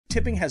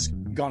Tipping has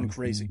gone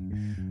crazy.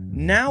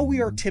 Now we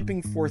are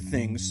tipping for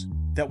things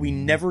that we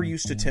never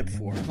used to tip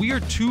for. We are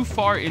too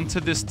far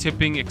into this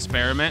tipping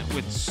experiment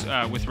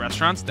with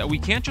restaurants that we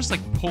can't just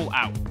like pull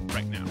out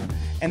right now.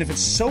 And if it's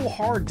so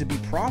hard to be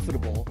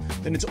profitable,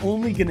 then it's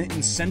only going to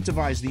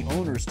incentivize the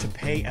owners to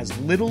pay as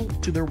little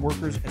to their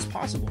workers as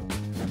possible.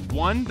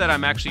 One that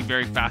I'm actually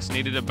very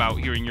fascinated about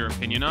hearing your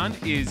opinion on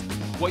is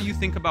what you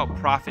think about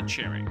profit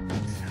sharing.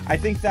 I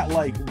think that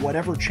like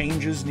whatever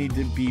changes need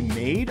to be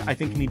made, I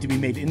think need to be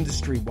made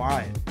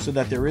industry-wide so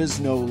that there is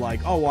no like,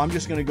 oh, well, I'm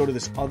just going to go to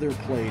this other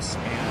place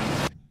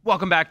and...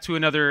 Welcome back to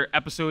another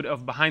episode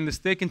of Behind the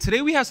Stick, and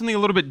today we have something a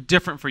little bit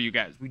different for you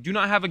guys. We do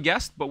not have a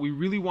guest, but we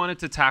really wanted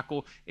to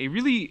tackle a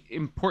really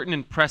important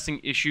and pressing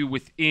issue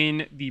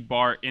within the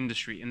bar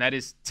industry, and that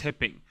is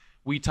tipping.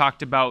 We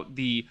talked about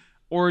the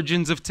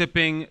origins of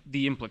tipping,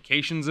 the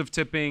implications of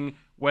tipping,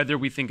 whether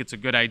we think it's a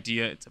good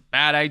idea, it's a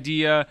bad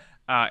idea,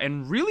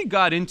 and really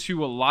got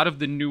into a lot of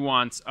the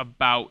nuance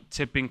about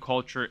tipping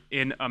culture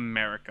in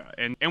America.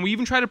 And we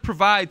even try to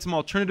provide some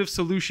alternative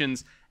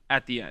solutions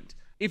at the end.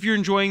 If you're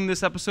enjoying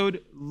this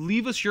episode,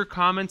 leave us your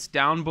comments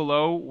down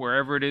below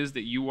wherever it is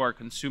that you are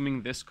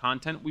consuming this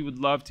content. We would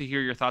love to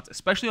hear your thoughts,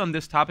 especially on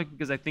this topic,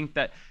 because I think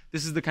that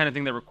this is the kind of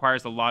thing that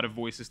requires a lot of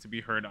voices to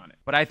be heard on it.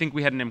 But I think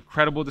we had an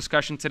incredible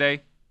discussion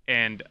today,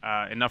 and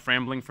enough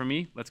rambling for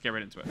me. Let's get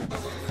right into it.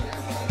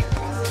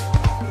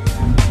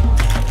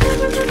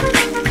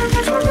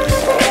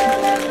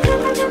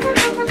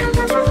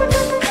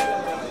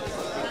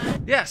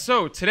 Yeah,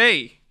 so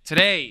today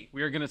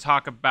we are going to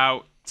talk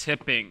about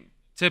tipping,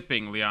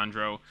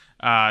 Leandro.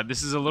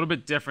 This is a little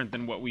bit different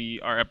than what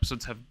our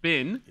episodes have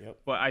been,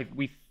 but I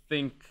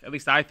think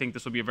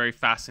this will be a very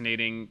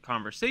fascinating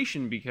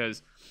conversation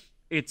because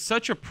it's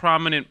such a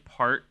prominent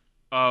part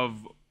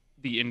of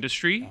the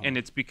industry, and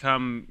it's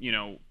become,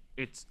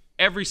 it's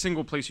every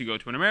single place you go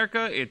to in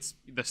America, it's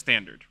the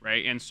standard,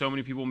 right? And so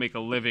many people make a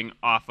living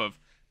off of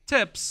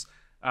tips,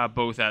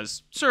 both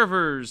as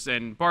servers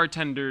and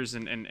bartenders,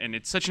 and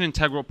it's such an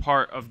integral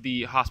part of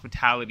the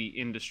hospitality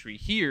industry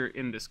here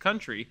in this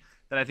country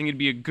that I think it'd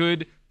be a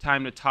good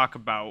time to talk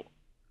about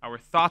our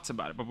thoughts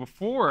about it. But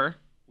before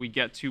we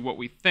get to what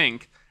we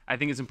think, I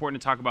think it's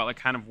important to talk about like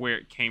kind of where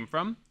it came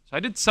from. So I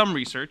did some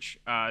research,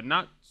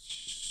 not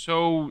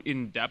so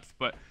in depth,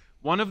 but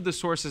one of the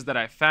sources that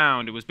I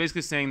found, it was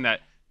basically saying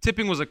that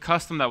tipping was a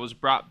custom that was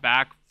brought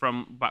back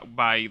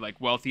by like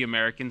wealthy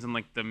Americans in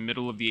like the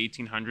middle of the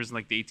 1800s and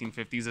like the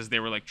 1850s as they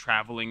were like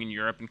traveling in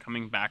Europe and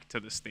coming back to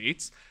the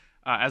States.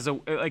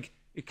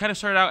 It kind of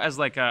started out as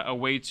like a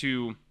way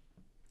to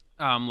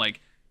like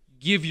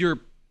give your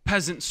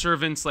peasant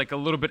servants like a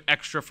little bit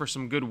extra for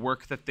some good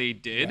work that they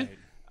did.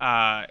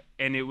 Right.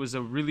 And it was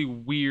a really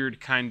weird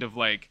kind of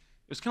like,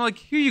 it was kind of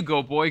like, here you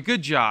go, boy,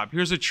 good job.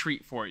 Here's a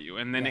treat for you.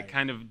 And then It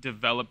kind of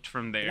developed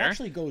from there. It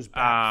actually goes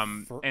back.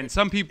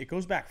 It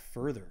goes back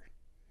further.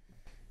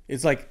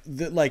 It's like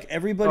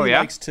everybody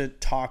likes to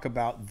talk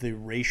about the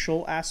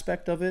racial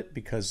aspect of it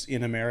because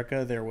in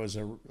America there was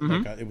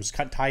it was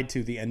tied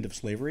to the end of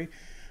slavery,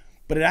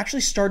 but it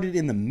actually started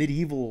in the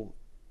medieval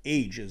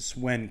ages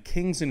when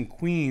kings and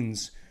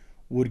queens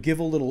would give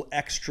a little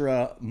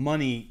extra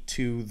money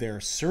to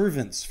their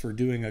servants for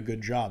doing a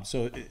good job.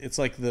 So it's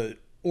like the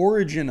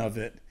origin of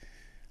it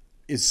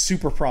is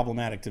super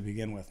problematic to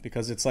begin with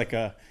because it's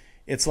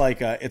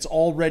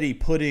already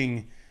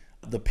putting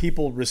the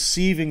people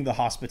receiving the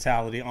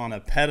hospitality on a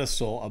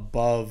pedestal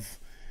above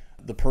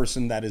the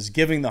person that is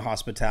giving the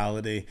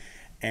hospitality,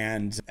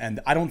 and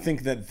I don't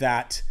think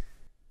that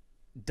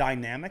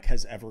dynamic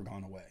has ever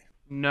gone away.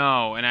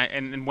 No,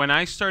 and when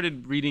I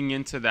started reading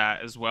into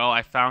that as well,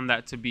 I found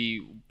that to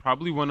be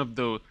probably one of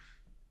the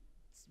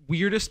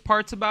weirdest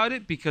parts about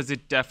it because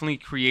it definitely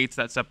creates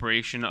that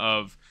separation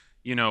of,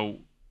 you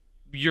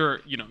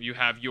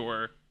have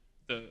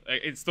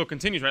it still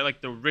continues, right?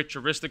 Like the rich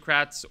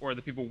aristocrats or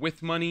the people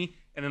with money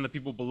and then the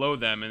people below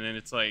them. And then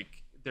it's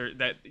like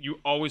that you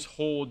always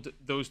hold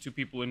those two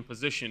people in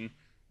position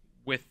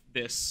with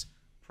this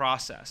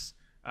process.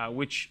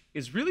 Which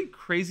is really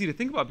crazy to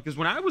think about because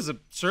when I was a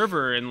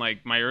server in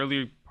like my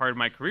early part of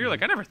my career,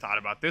 like I never thought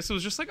about this. It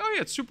was just like, oh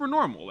yeah, it's super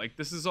normal. Like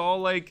this is all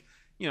like,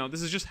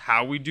 this is just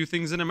how we do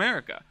things in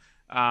America.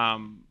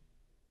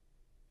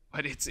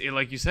 But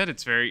like you said,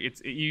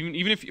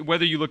 even if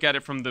whether you look at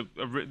it from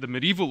the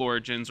medieval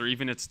origins or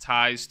even its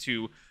ties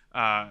to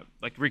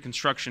like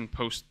Reconstruction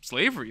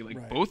post-slavery,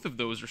 like both of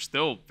those are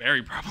still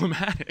very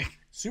problematic.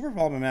 Super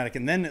problematic.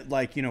 And then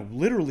like,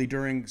 literally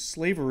during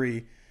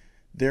slavery,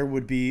 there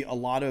would be a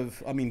lot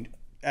of,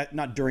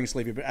 not during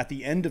slavery, but at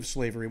the end of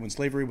slavery, when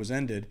slavery was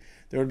ended,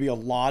 there would be a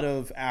lot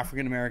of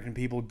African-American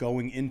people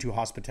going into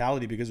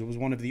hospitality because it was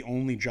one of the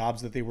only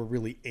jobs that they were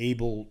really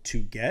able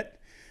to get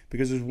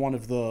because it was one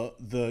of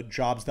the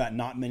jobs that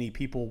not many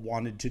people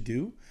wanted to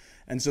do.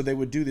 And so they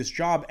would do this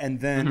job and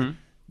then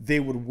they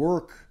would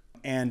work,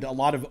 and a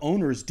lot of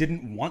owners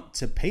didn't want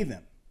to pay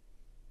them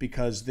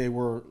because they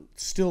were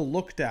still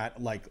looked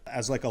at like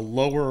as like a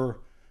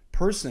lower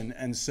person.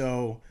 And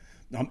so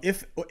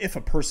if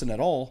a person at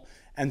all,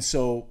 And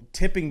so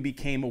tipping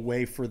became a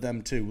way for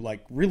them to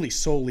like really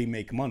solely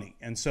make money.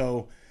 And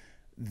so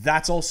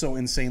that's also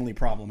insanely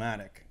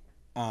problematic.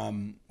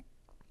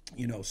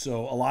 You know,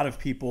 so a lot of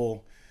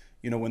people,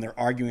 you know, when they're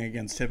arguing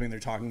against tipping, they're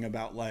talking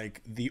about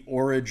like the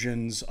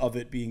origins of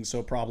it being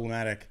so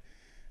problematic.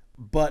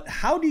 But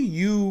how do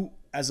you,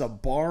 as a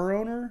bar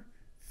owner,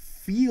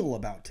 feel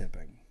about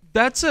tipping?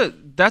 That's a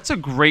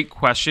great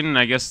question, and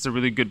I guess it's a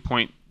really good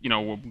point, you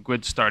know, a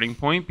good starting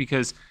point,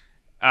 because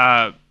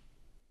I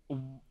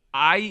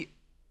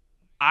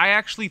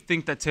actually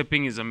think that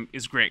tipping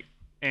is great.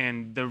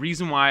 And the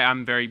reason why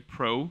I'm very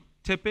pro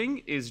tipping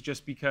is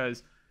just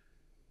because,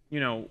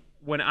 you know,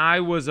 when I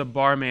was a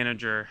bar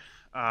manager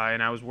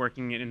and I was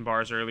working in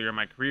bars earlier in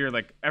my career,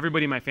 like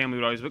everybody in my family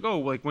would always be like, oh,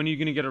 like when are you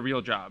going to get a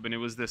real job? And it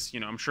was this, you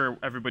know, I'm sure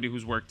everybody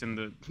who's worked in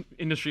the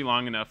industry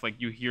long enough, like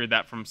you hear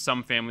that from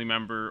some family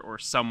member or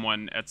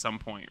someone at some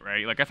point,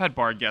 right? Like I've had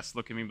bar guests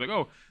look at me and be like,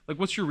 oh, like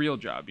what's your real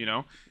job, you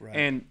know? Right.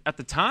 And at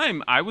the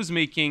time I was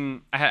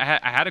making, I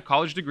had a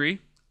college degree.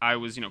 I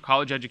was, you know,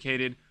 college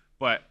educated,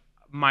 but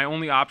my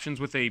only options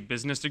with a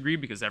business degree,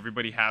 because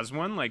everybody has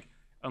one, like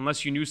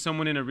unless you knew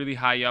someone in a really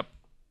high up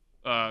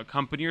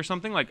company or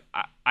something, like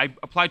I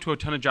applied to a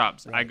ton of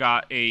jobs. Right. I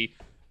got a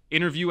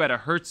interview at a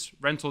Hertz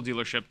rental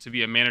dealership to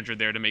be a manager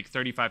there to make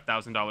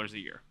 $35,000 a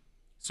year.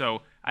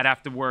 So I'd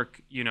have to work,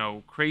 you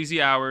know,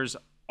 crazy hours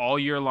all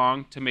year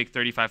long to make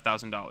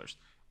 $35,000.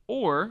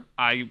 Or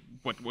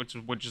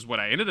which is what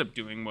I ended up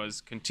doing,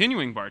 was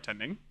continuing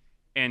bartending,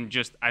 and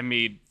just I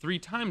made 3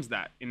 times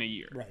that in a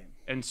year. Right.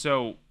 And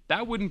so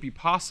that wouldn't be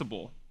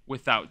possible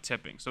without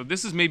tipping. So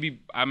this is maybe,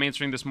 I'm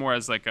answering this more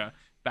as like a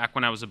back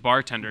when I was a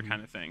bartender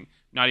kind of thing,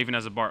 not even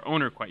as a bar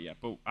owner quite yet.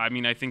 But I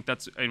mean, I think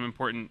that's an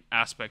important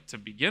aspect to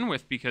begin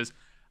with, because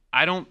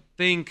I don't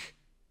think,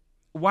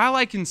 while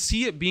I can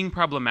see it being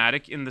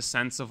problematic in the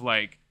sense of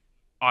like,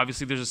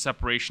 obviously there's a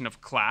separation of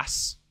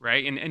class,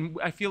 right? And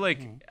I feel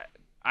like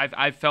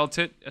I've felt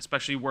it,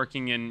 especially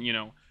working in, you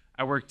know,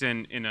 I worked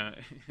in a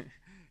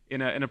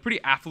in a pretty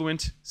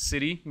affluent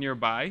city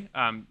nearby.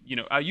 You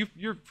know,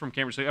 you're from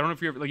Cambridge, so I don't know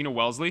if you're like, you know,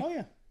 Wellesley. Oh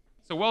yeah.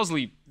 So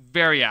Wellesley,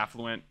 very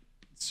affluent.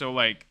 So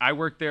like I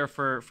worked there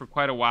for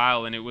quite a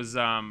while, and it was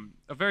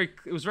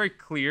very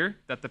clear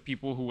that the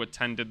people who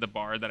attended the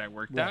bar that I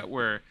worked at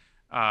were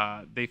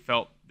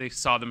they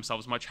saw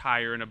themselves much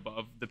higher and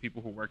above the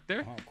people who worked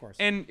there. Oh, of course.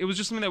 And it was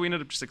just something that we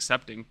ended up just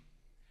accepting.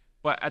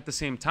 But at the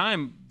same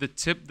time, the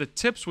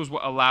tips was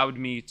what allowed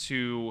me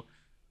to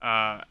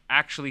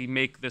actually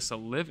make this a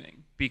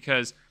living,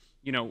 because,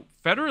 you know,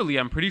 federally,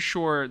 I'm pretty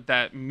sure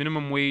that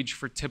minimum wage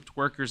for tipped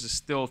workers is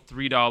still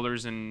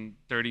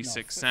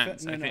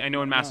 $3.36. I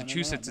know in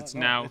Massachusetts it's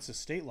now. It's a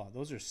state law.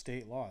 Those are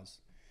state laws.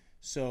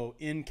 So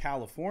in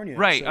California,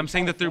 right? So I'm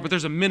saying that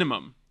there's a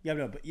minimum. Yeah,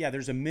 no, but yeah,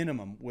 there's a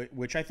minimum,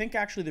 which I think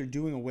actually they're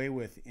doing away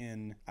with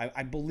in.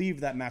 I believe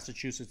that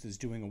Massachusetts is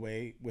doing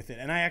away with it,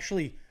 and I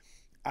actually.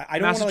 I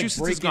don't want to like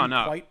break in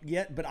quite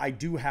yet, but I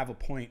do have a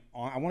point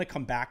on. I want to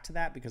come back to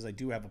that, because I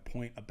do have a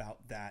point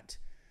about that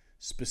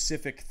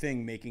specific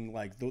thing, making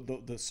like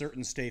the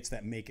certain states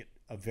that make it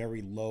a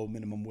very low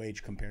minimum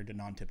wage compared to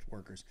non-tipped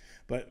workers.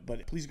 But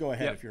please go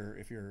ahead. Yep.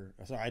 if you're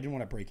sorry, I didn't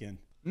want to break in.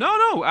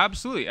 No,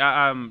 absolutely.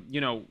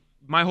 You know,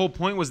 my whole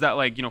point was that,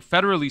 like, you know,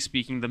 federally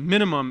speaking, the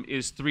minimum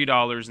is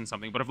 $3 and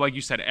something. But if, like you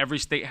said, every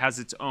state has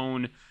its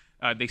own.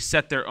 They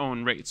set their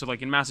own rate. So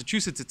like in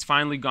Massachusetts, it's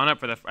finally gone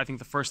up for I think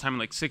the first time in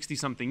like 60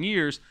 something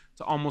years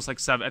to almost like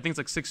 $7. I think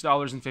it's like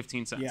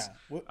 $6.15. Yeah.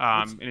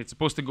 And it's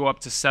supposed to go up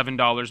to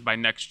 $7 by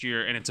next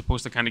year, and it's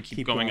supposed to kind of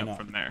keep going up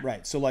from there.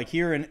 Right. So like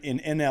here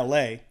in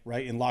LA,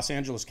 right, in Los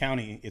Angeles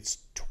County, it's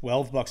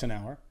 $12 an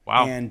hour.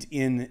 Wow. And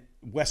in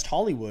West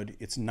Hollywood,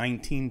 it's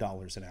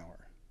 $19 an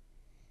hour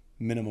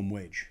minimum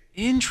wage.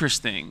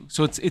 Interesting.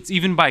 So it's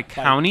even by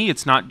county.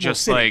 It's not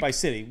just city, like by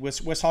city.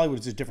 West Hollywood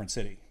is a different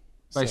city.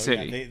 By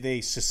city. Yeah,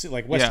 they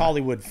like West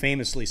Hollywood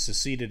famously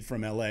seceded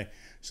from LA,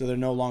 so they're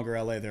no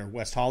longer LA. They're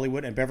West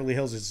Hollywood, and Beverly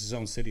Hills is its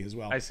own city as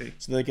well. I see.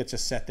 So they get to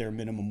set their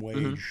minimum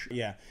wage.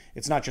 Yeah,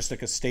 it's not just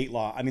like a state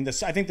law. I mean,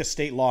 I think the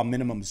state law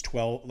minimum is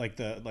 12. Like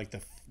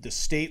the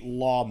state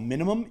law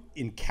minimum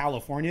in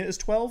California is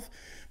 12,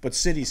 but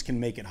cities can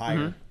make it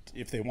higher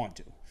if they want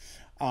to.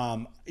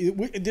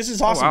 This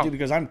is awesome too,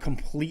 because I'm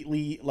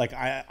completely like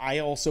I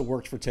also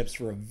worked for tips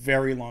for a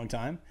very long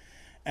time,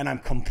 and I'm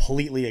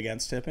completely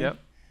against tipping. Yep.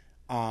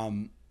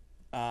 And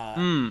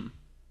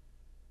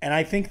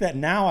I think that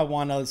now I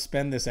want to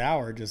spend this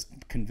hour just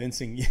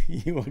convincing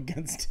you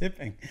against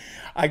tipping.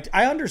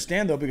 I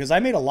understand though, because I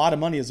made a lot of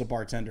money as a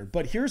bartender,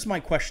 but here's my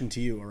question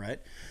to you. All right.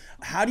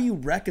 How do you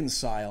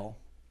reconcile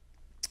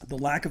the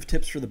lack of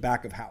tips for the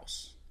back of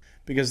house?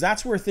 Because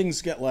that's where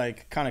things get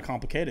like kind of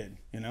complicated,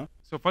 you know?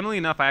 So funnily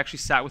enough, I actually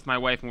sat with my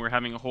wife and we were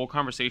having a whole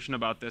conversation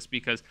about this,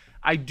 because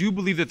I do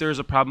believe that there is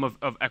a problem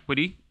of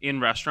equity in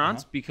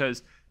restaurants,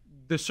 because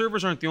the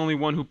servers aren't the only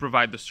one who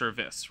provide the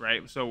service,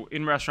 right? So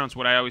in restaurants,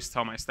 what I always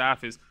tell my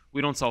staff is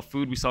we don't sell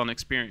food, we sell an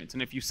experience.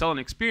 And if you sell an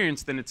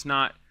experience, then it's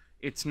not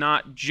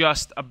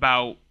just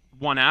about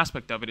one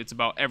aspect of it. It's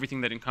about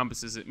everything that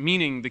encompasses it,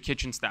 meaning the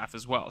kitchen staff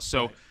as well.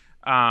 So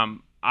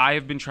I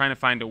have been trying to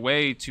find a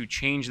way to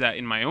change that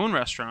in my own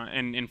restaurant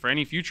and for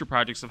any future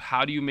projects of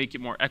how do you make it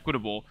more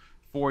equitable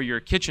for your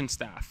kitchen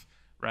staff,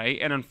 right?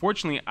 And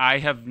unfortunately, I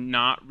have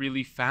not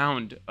really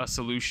found a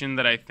solution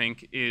that I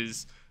think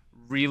is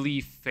really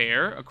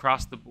fair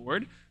across the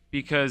board,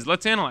 because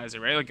let's analyze it,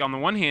 right? Like on the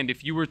one hand,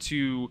 if you were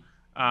to,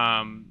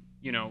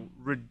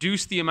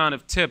 reduce the amount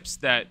of tips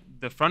that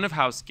the front of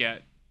house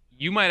get,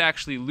 you might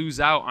actually lose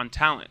out on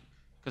talent.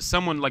 Because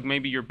someone like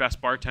maybe your best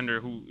bartender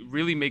who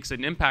really makes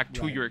an impact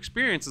to your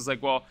experience is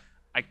like, well,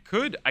 I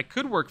could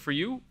work for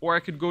you, or I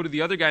could go to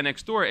the other guy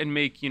next door and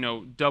make,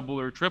 double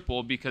or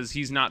triple because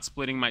he's not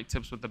splitting my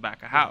tips with the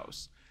back of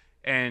house.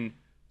 And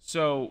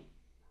so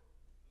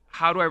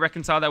how do I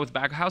reconcile that with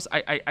back of house?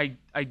 I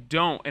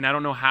don't, and I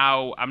don't know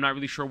how. I'm not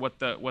really sure what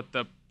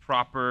the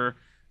proper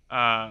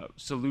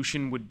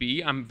solution would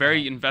be. I'm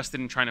very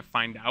invested in trying to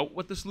find out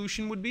what the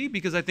solution would be,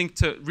 because I think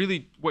to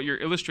really what you're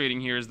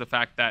illustrating here is the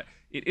fact that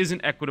it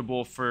isn't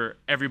equitable for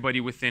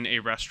everybody within a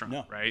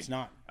restaurant, right? It's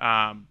not.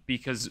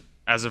 Because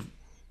as of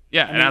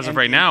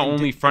right now,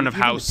 only front of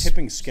house. The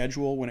tipping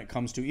schedule when it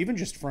comes to even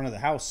just front of the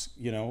house,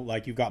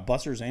 like you've got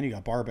bussers and you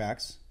got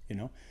barbacks.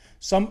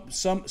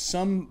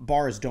 Some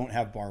bars don't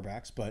have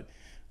barbacks, but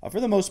for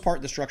the most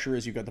part, the structure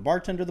is you've got the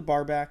bartender, the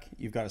barback,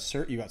 you've got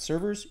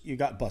servers, you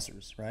got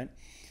bussers, right?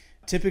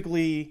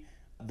 Typically,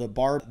 the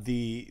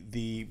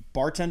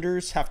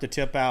bartenders have to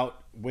tip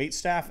out wait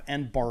staff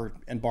and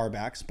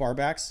barbacks.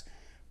 Barbacks,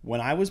 when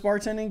I was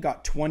bartending,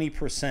 got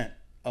 20%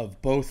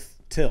 of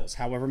both tills.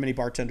 However many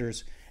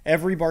bartenders,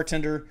 every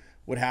bartender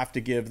would have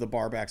to give the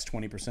barbacks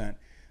 20%.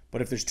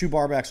 But if there's 2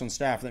 barbacks on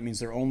staff, that means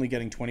they're only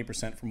getting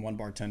 20% from one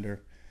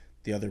bartender,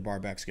 the other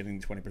barback's getting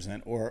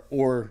 20%.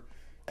 Or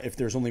if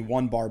there's only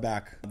one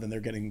barback, then they're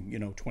getting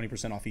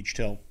 20% off each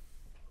till.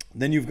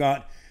 Then you've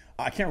got,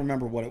 I can't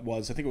remember what it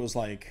was. I think it was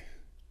like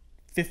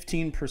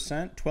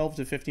 15%, 12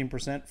 to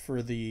 15%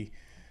 for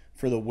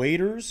the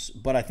waiters,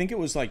 but I think it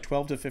was like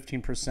 12 to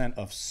 15%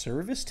 of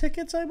service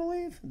tickets, I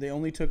believe. They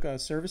only took a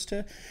service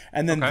tip,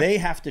 and then they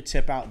have to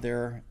tip out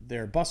their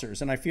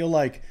bussers. And I feel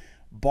like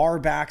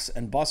barbacks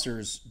and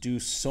bussers do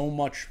so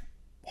much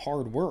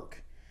hard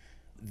work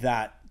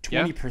that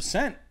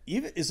 20%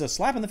 even is a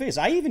slap in the face.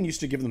 I even used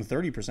to give them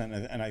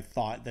 30%, and I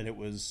thought that it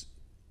was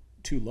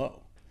too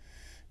low.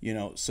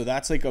 So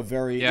that's like a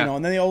very, and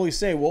then they always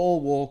say,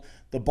 well,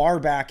 the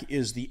barback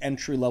is the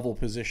entry level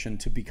position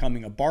to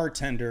becoming a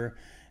bartender,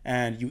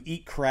 and you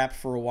eat crap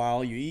for a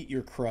while, you eat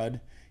your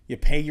crud, you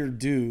pay your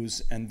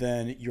dues, and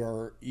then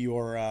you're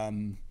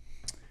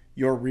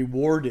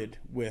rewarded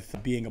with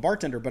being a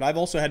bartender. But I've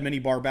also had many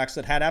barbacks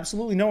that had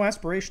absolutely no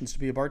aspirations to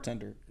be a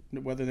bartender,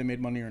 whether they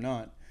made money or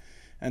not.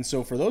 And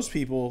so for those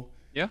people,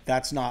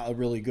 that's not a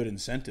really good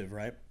incentive,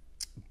 right?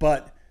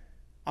 But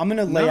I'm going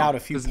to lay out a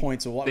few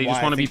points of why they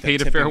just want to be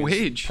paid a fair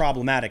wage.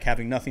 Problematic,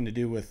 having nothing to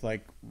do with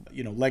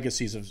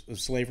legacies of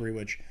slavery,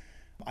 which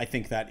I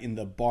think that in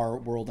the bar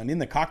world and in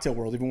the cocktail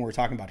world, even when we're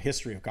talking about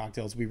history of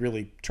cocktails, we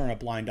really turn a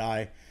blind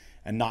eye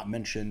and not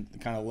mention the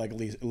kind of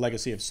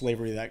legacy of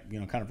slavery that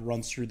kind of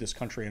runs through this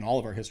country and all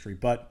of our history,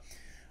 but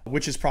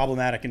which is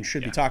problematic and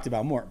should be talked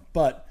about more.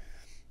 But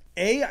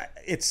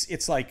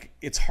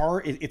it's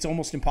hard. It's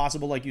almost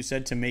impossible, like you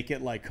said, to make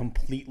it like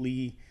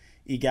completely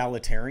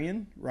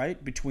egalitarian,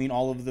 right, between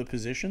all of the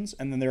positions,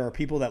 and then there are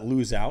people that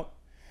lose out,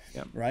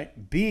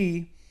 right?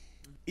 B,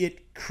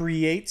 it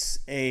creates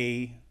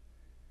a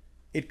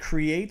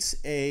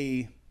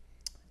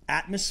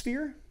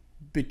atmosphere.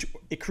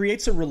 It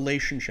creates a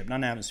relationship, not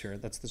an atmosphere.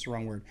 That's the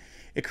wrong word.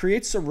 It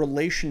creates a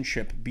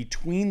relationship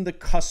between the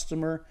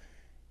customer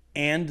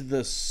and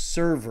the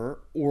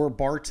server or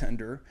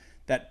bartender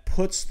that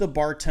puts the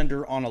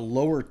bartender on a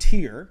lower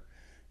tier,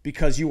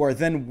 because you are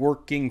then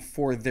working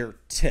for your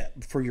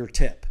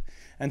tip.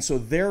 And so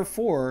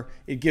therefore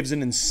it gives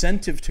an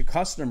incentive to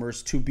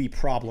customers to be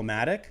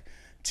problematic,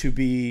 to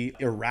be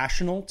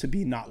irrational, to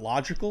be not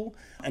logical,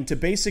 and to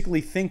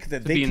basically think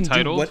that they can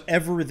do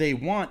whatever they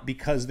want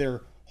because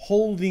they're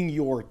holding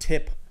your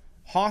tip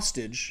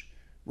hostage,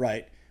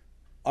 right,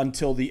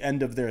 until the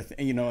end of their,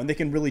 and they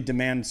can really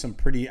demand some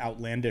pretty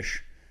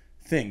outlandish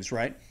things,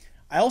 right?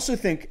 I also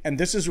think, and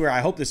this is where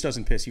I hope this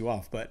doesn't piss you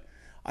off, but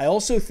I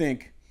also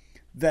think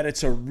that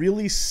it's a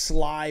really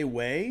sly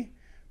way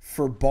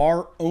for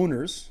bar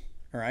owners,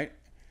 all right,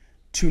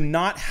 to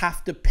not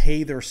have to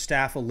pay their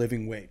staff a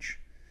living wage.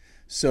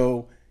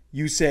 So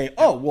you say,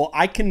 oh, well,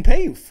 I can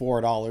pay you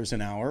 $4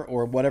 an hour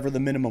or whatever the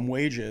minimum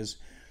wage is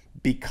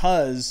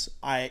because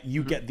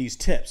you get these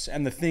tips.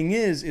 And the thing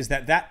is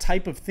that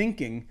type of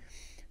thinking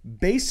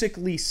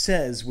basically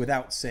says,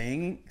 without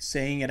saying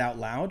it out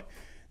loud,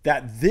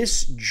 that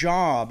this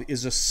job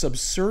is a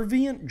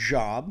subservient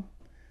job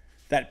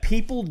that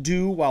people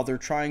do while they're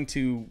trying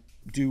to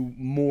do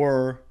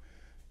more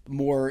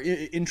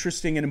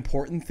interesting and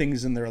important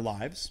things in their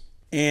lives.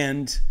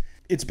 And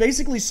It's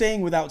basically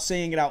saying, without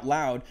saying it out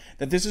loud,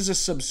 that this is a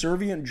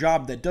subservient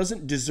job that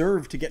doesn't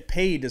deserve to get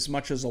paid as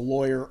much as a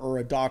lawyer or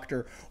a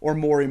doctor or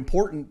more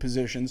important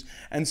positions.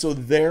 And so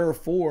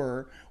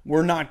therefore,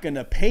 we're not going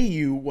to pay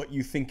you what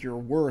you think you're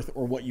worth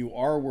or what you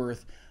are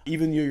worth.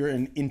 Even though you're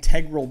an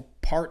integral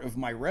part of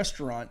my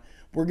restaurant,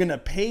 we're going to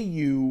pay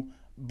you,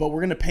 but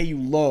we're going to pay you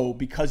low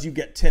because you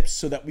get tips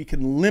so that we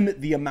can limit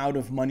the amount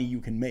of money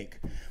you can make,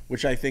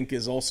 which I think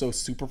is also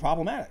super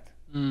problematic.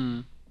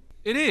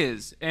 It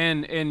is,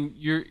 and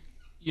you're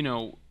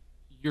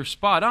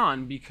spot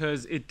on,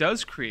 because it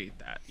does create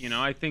that.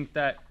 I think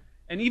that,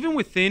 and even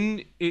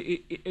within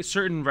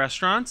certain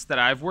restaurants that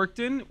I've worked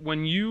in,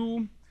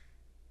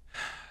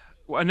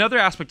 another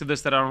aspect of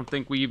this that I don't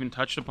think we even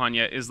touched upon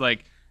yet is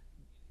like,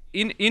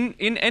 in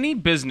any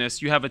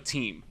business, you have a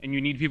team and you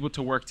need people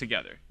to work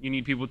together. You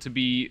need people to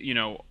be,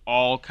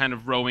 all kind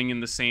of rowing in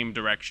the same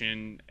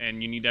direction,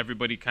 and you need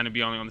everybody kind of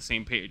be on the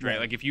same page, right?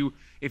 Like if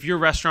your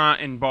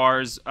restaurant and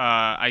bar's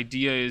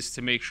idea is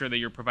to make sure that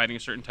you're providing a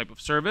certain type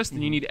of service,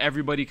 then you need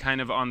everybody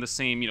kind of on the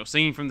same,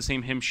 singing from the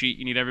same hymn sheet.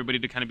 You need everybody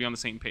to kind of be on the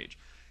same page.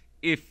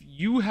 If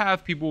you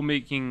have people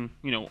making,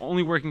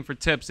 only working for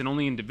tips and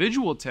only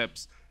individual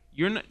tips,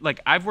 you're not, like,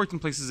 I've worked in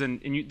places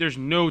and there's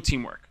no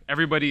teamwork.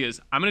 Everybody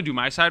is, I'm going to do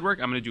my side work,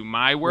 I'm going to do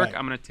my work,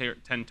 I'm going to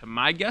tend to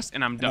my guests,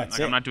 and I'm done. Like,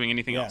 I'm not doing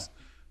anything else.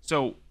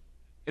 So,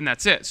 and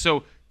that's it.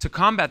 So to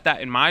combat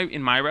that, in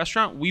my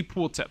restaurant, we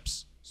pool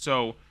tips.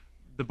 So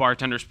the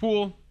bartenders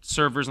pool,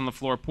 servers on the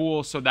floor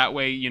pool. So that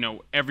way,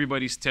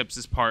 everybody's tips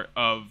is part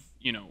of,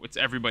 it's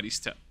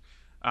everybody's tip.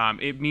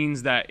 It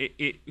means that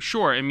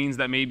it means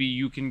that maybe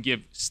you can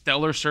give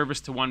stellar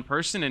service to one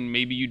person and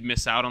maybe you'd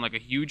miss out on like a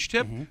huge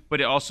tip, but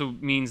it also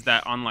means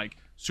that on like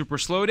super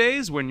slow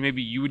days when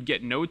maybe you would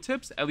get no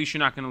tips, at least you're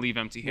not going to leave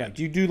empty-handed.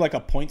 Do you do like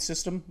a point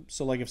system?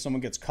 So like if someone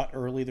gets cut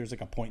early, there's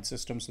like a point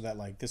system so that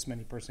like this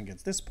many person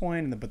gets this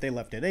point, but they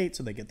left at 8,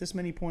 so they get this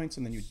many points,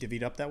 and then you divvy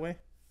it up that way?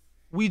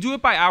 We do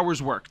it by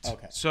hours worked.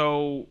 Okay.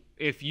 So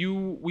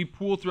we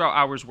pool throughout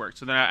hours worked.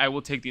 So then I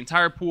will take the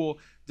entire pool,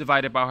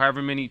 divide it by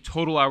however many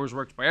total hours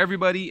worked by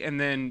everybody, and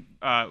then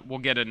we'll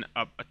get a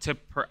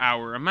tip per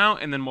hour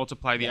amount, and then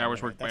multiply the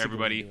hours worked by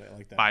everybody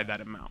by that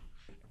amount.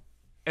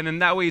 And then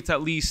that way it's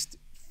at least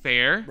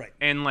fair. Right.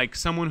 And like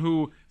someone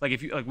who, like,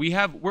 if you like,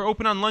 we're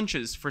open on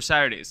lunches for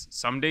Saturdays.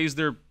 Some days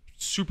they're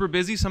super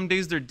busy, some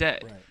days they're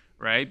dead,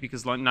 right?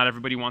 Because not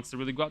everybody wants to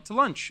really go out to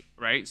lunch,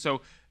 right?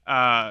 So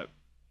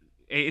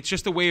it's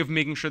just a way of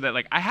making sure that,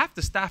 like, I have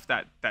to staff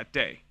that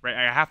day, right?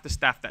 I have to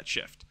staff that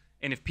shift.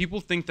 And if people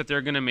think that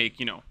they're going to make,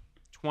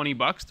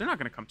 $20, they're not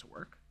going to come to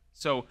work.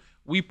 So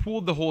we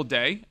pooled the whole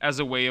day as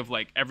a way of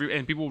like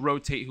and people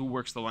rotate who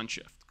works the lunch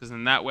shift, because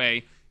in that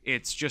way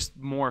it's just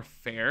more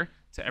fair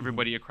to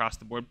everybody across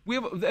the board.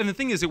 And the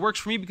thing is, it works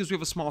for me because we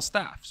have a small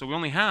staff. So we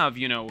only have,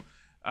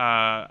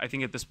 I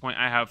think at this point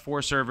I have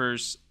 4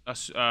 servers,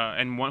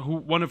 and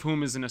one of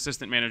whom is an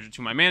assistant manager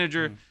to my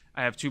manager.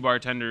 I have 2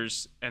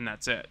 bartenders, and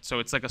that's it. So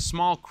it's like a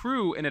small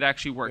crew, and it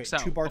actually works out.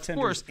 2 bartenders, of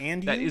course,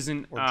 and that you,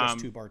 isn't, or just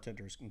 2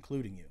 bartenders,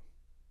 including you?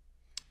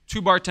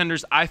 2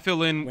 bartenders. I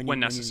fill in when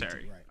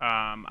necessary.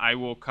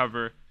 I'll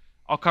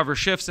cover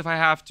shifts if I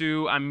have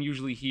to. I'm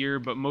usually here,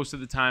 but most of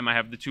the time I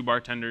have the 2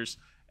 bartenders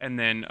and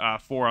then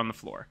 4 on the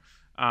floor.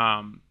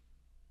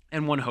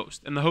 And 1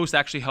 host, and the host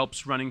actually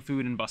helps running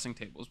food and bussing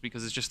tables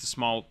because it's just a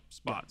small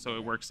spot, so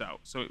it works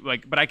out. So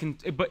like, but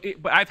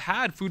I've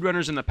had food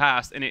runners in the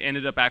past, and it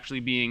ended up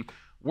actually being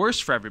worse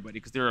for everybody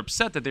because they were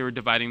upset that they were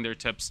dividing their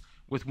tips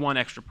with 1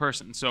 extra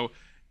person. So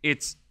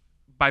it's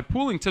by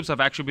pooling tips, I've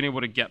actually been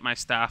able to get my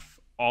staff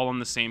all on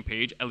the same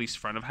page, at least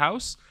front of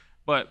house,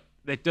 but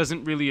that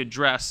doesn't really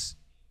address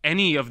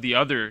any of the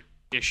other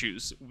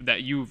issues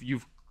that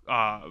you've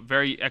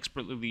very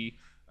expertly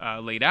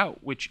laid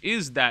out, which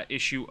is that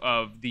issue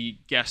of the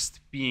guest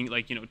being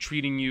like,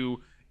 treating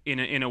you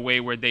in a way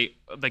where they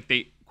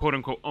quote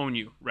unquote own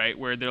you, right?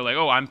 Where they're like,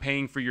 oh, I'm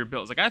paying for your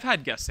bills. Like, I've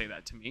had guests say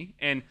that to me.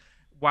 And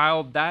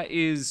while that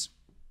is,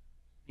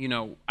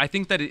 I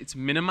think that it's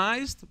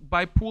minimized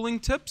by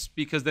pooling tips,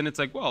 because then it's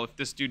like, well, if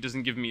this dude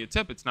doesn't give me a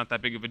tip, it's not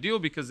that big of a deal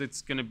because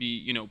it's going to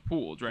be,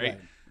 pooled, right?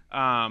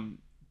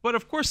 But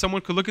of course,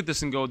 someone could look at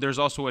this and go, there's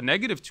also a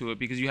negative to it,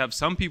 because you have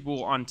some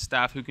people on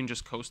staff who can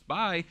just coast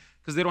by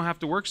because they don't have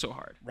to work so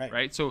hard,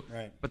 right? So,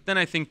 but then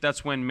I think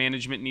that's when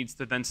management needs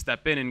to then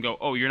step in and go,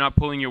 oh, you're not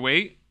pulling your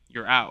weight,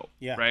 you're out,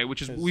 right?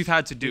 Which is we've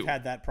had to do. We've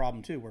had that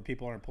problem too, where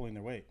people aren't pulling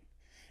their weight.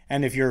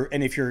 And if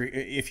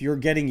you're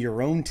getting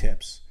your own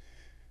tips,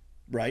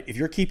 right? If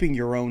you're keeping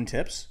your own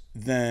tips,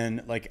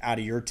 then like out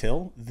of your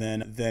till,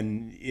 then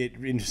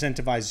it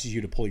incentivizes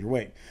you to pull your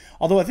weight.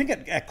 Although I think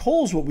at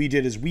Kohl's, what we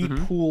did is we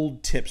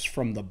pooled tips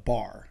from the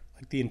bar.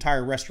 Like the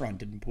entire restaurant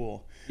didn't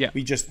pool.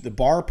 The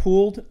bar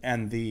pooled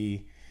and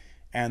the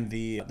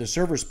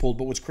servers pooled.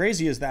 But what's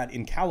crazy is that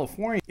in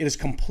California, it is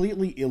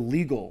completely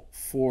illegal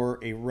for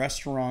a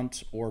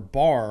restaurant or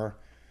bar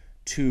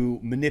to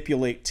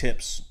manipulate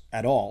tips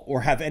at all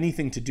or have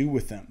anything to do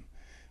with them.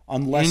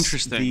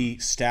 unless the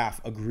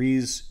staff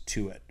agrees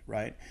to it,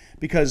 right?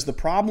 Because the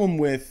problem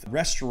with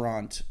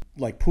restaurant,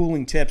 like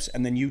pooling tips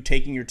and then you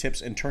taking your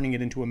tips and turning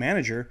it into a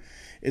manager,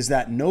 is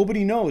that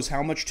nobody knows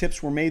how much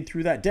tips were made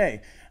through that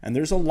day. And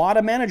there's a lot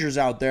of managers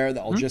out there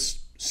that will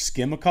just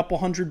skim a couple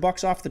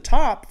 $100 off the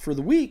top for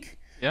the week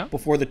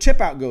before the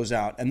tip out goes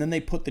out. And then they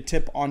put the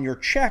tip on your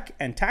check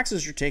and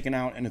taxes are taken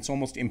out, and it's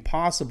almost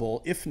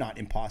impossible, if not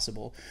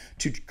impossible,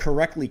 to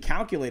correctly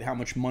calculate how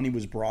much money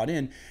was brought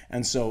in.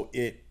 And so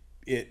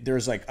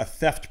there's like a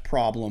theft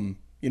problem.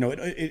 You know,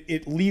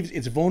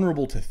 it's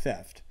vulnerable to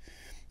theft,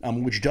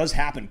 which does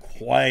happen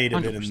quite a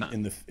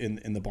 100%. Bit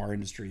in the bar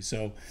industry.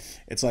 So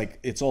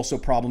it's also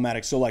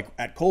problematic. So like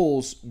at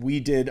Kohl's,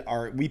 we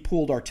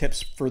pooled our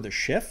tips for the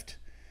shift,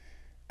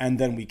 and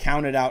then we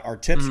counted out our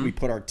tips. We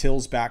put our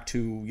tills back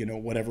to, you know,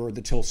 whatever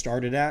the till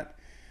started at,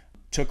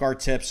 took our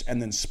tips and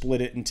then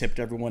split it and tipped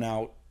everyone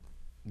out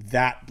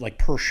that like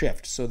per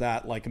shift, so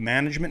that like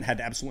management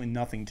had absolutely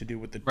nothing to do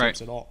with the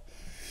tips at all.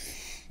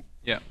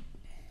 Yeah.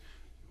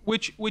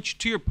 Which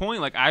to your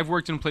point, like I've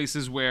worked in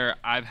places where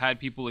I've had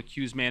people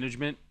accuse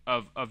management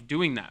of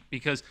doing that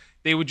because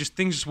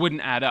things just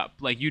wouldn't add up.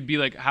 Like you'd be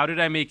like, how did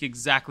I make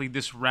exactly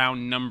this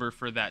round number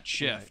for that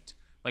shift?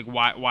 Like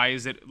why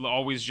is it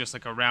always just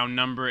like a round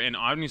number? And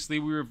obviously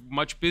we were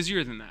much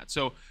busier than that.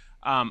 So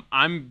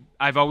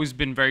I've always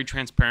been very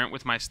transparent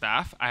with my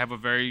staff. We have a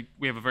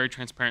very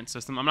transparent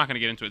system. I'm not going to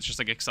get into it. It's just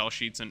like Excel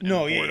sheets and we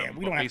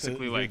don't have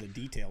to like the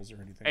details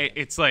or anything.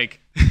 It's like,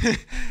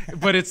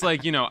 but it's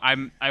like, you know,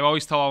 I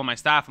always tell all of my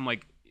staff, I'm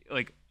like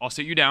I'll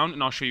sit you down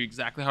and I'll show you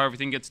exactly how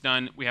everything gets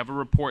done. We have a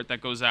report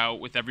that goes out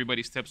with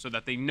everybody's tips so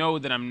that they know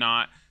that I'm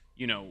not,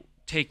 you know,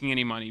 taking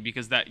any money,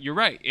 because that you're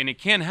right, and it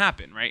can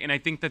happen, right? And I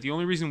think that the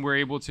only reason we're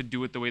able to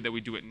do it the way that we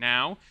do it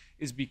now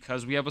is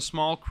because we have a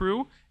small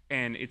crew.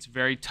 And it's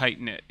very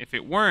tight knit. If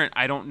it weren't,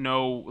 I don't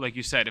know. Like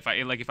you said, if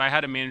I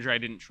had a manager I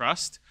didn't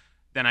trust,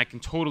 then I can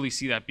totally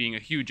see that being a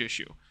huge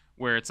issue.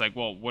 Where it's like,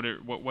 well, what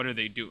are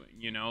they doing?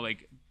 You know,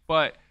 like,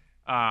 but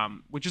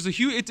which is a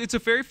huge. It's a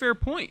very fair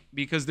point,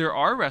 because there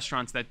are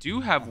restaurants that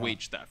do have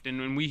wage theft,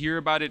 and we hear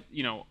about it,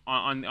 you know,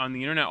 on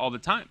the internet all the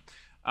time.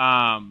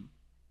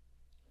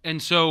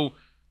 And so,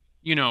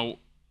 you know,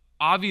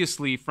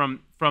 obviously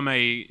from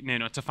a, you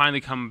know, to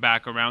finally come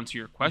back around to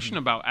your question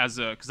about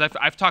because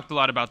I've talked a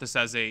lot about this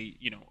as a,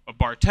 you know, a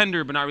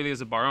bartender, but not really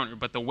as a bar owner.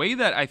 But the way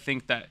that I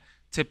think that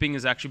tipping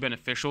is actually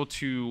beneficial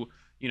to,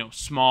 you know,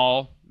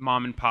 small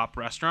mom and pop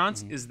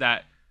restaurants is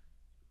that,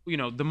 you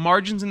know, the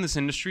margins in this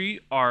industry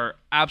are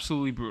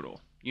absolutely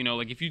brutal. You know,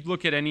 like if you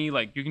look at any,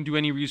 like you can do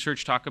any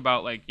research, talk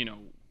about like, you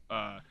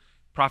know,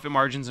 profit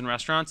margins in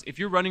restaurants. If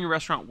you're running a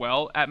restaurant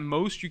well, at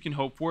most you can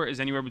hope for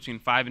is anywhere between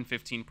 5 and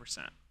 15%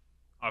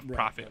 of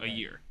profit a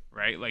year,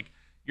 right? Like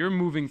you're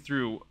moving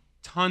through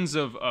tons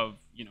of,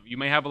 you know, you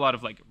may have a lot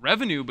of like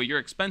revenue, but your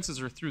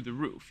expenses are through the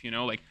roof. You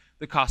know, like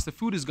the cost of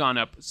food has gone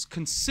up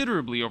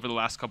considerably over the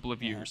last couple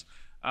of years.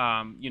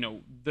 You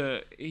know,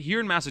 here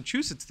in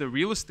Massachusetts, the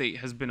real estate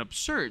has been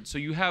absurd. So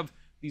you have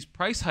these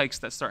price hikes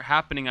that start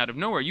happening out of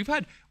nowhere.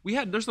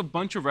 There's a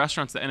bunch of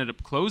restaurants that ended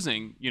up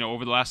closing, you know,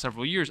 over the last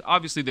several years.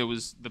 Obviously there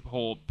was the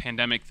whole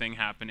pandemic thing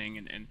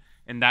happening,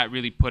 and that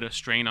really put a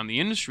strain on the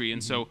industry.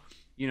 And so,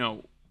 you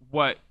know,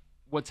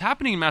 what's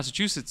happening in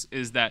Massachusetts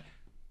is that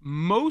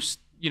most,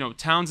 you know,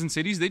 towns and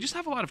cities, they just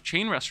have a lot of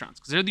chain restaurants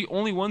because they're the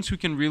only ones who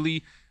can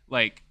really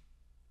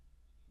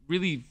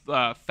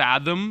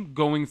fathom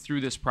going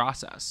through this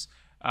process.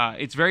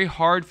 It's very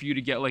hard for you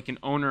to get like an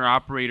owner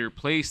operator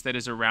place that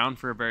is around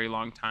for a very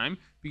long time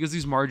because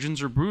these margins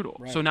are brutal.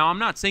 Right. So now I'm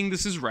not saying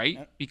this is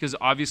right, because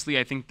obviously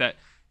I think that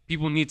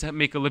people need to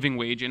make a living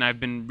wage, and I've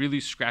been really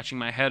scratching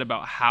my head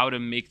about how to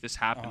make this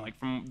happen. Like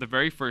from the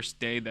very first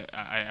day that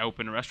I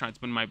opened a restaurant, it's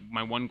been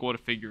my one goal to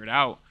figure it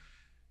out.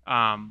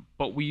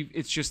 But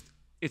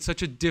it's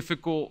such a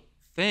difficult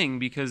thing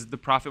because the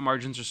profit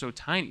margins are so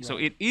tiny. Right. So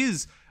it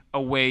is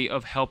a way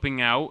of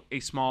helping out a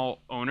small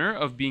owner,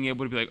 of being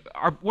able to be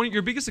like, one of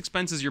your biggest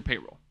expenses is your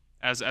payroll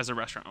as a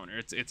restaurant owner.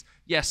 It's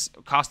yes,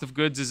 cost of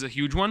goods is a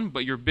huge one,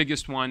 but your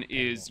biggest one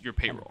is your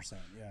payroll.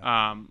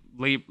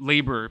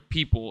 Labor,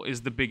 people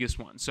is the biggest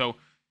one. So,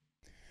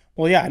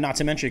 well, yeah, not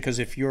to mention, because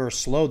if you're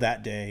slow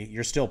that day,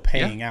 you're still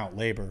paying out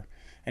labor,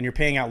 and you're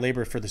paying out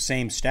labor for the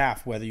same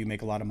staff, whether you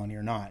make a lot of money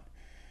or not.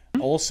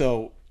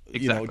 Also,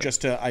 you know,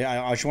 just to,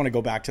 I just want to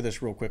go back to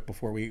this real quick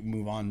before we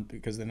move on,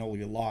 because then it'll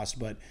get lost.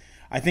 But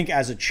I think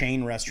as a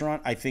chain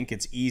restaurant, I think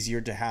it's easier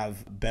to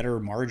have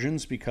better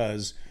margins,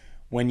 because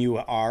when you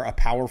are a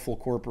powerful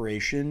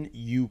corporation,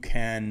 you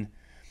can,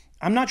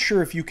 I'm not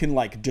sure if you can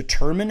like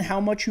determine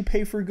how much you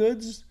pay for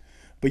goods,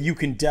 but you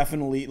can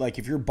definitely, like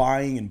if you're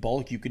buying in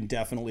bulk, you can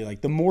definitely, like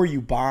the more you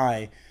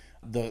buy,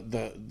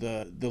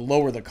 the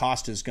lower the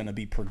cost is going to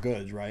be per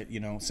good, right? You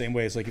know, same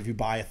way as like if you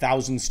buy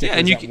 1,000 stickers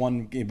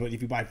but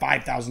if you buy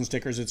 5,000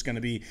 stickers, it's going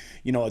to be,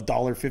 you know,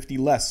 $1.50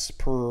 less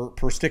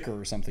per sticker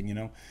or something. You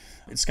know,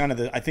 it's kind of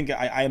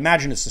I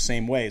imagine it's the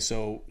same way.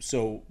 So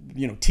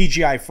you know,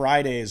 TGI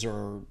Fridays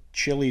or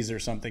Chili's or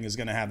something is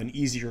going to have an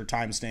easier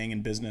time staying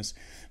in business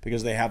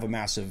because they have a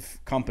massive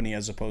company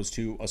as opposed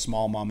to a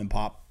small mom and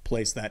pop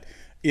place that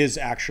is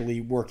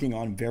actually working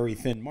on very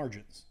thin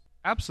margins.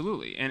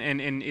 Absolutely. And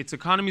it's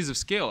economies of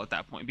scale at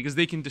that point because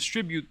they can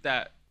distribute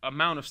that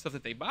amount of stuff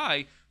that they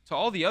buy to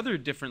all the other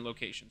different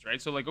locations,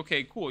 right? So like,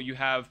 okay, cool. You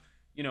have,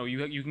 you know,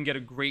 you can get a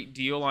great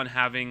deal on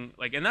having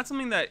like, and that's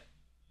something that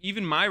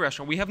even my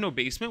restaurant, we have no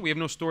basement, we have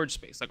no storage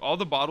space. Like all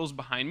the bottles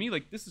behind me,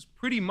 like this is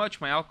pretty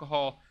much my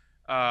alcohol,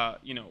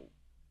 you know,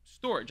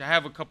 storage. I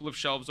have a couple of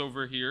shelves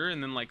over here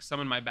and then like some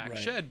in my back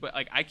shed, but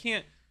like I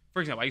can't, for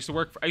example, I used to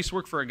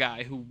work for a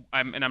guy who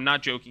I'm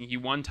not joking. He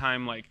one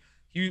time like,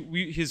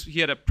 he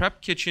had a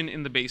prep kitchen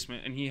in the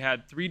basement and he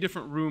had 3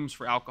 different rooms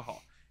for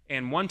alcohol.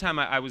 And one time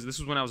this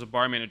was when I was a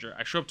bar manager.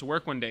 I showed up to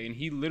work one day and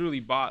he literally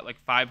bought like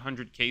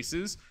 500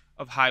 cases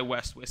of High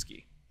West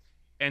whiskey.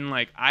 And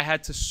like I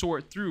had to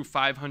sort through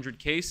 500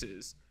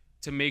 cases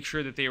to make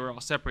sure that they were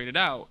all separated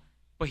out.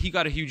 But he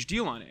got a huge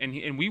deal on it.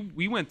 And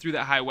we went through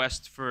that High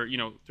West for, you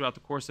know, throughout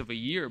the course of a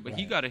year, but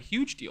he got a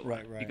huge deal on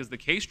it because the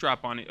case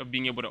drop on it of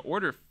being able to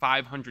order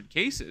 500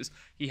 cases,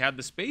 he had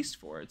the space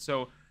for it.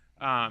 So,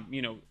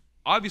 you know,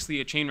 obviously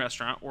a chain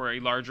restaurant or a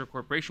larger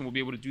corporation will be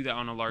able to do that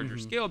on a larger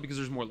scale because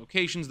there's more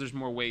locations, there's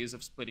more ways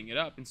of splitting it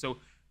up. And so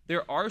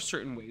there are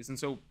certain ways. And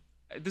so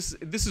this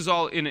is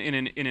all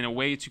in a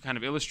way to kind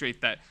of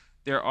illustrate that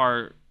there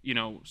are, you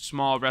know,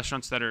 small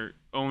restaurants that are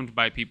owned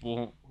by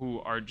people who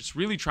are just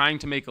really trying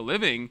to make a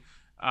living.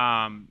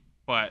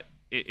 But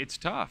it's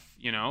tough,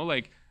 you know,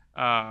 like,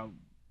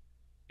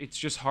 it's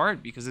just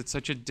hard because it's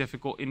such a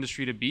difficult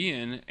industry to be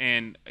in.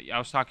 And I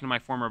was talking to my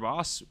former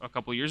boss a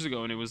couple of years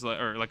ago and it was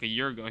like a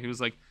year ago. He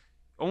was like,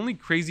 only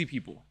crazy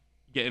people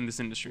get in this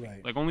industry.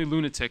 Right. Like only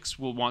lunatics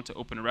will want to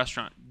open a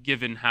restaurant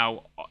given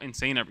how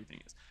insane everything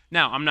is.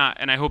 Now I'm not,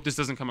 and I hope this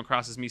doesn't come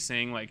across as me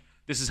saying like,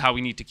 this is how we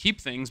need to keep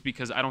things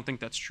because I don't think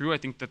that's true. I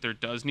think that there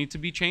does need to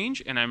be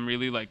change. And I'm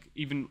really like,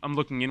 I'm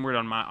looking inward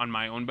on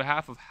my own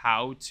behalf of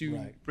how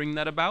to bring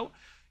that about.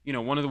 You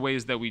know, one of the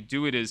ways that we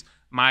do it is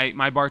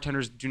my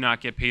bartenders do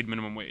not get paid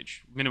minimum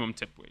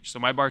tip wage. So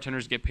my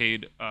bartenders get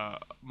paid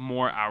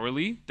more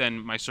hourly than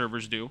my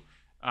servers do.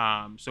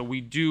 So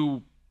we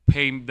do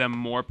pay them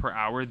more per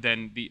hour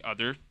than the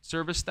other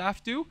service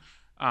staff do.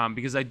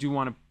 Because I do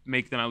want to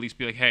make them at least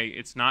be like, hey,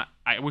 it's not,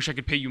 I wish I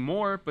could pay you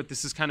more, but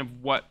this is kind of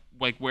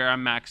where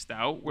I'm maxed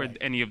out, where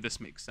any of this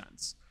makes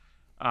sense.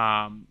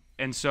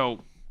 And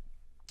so,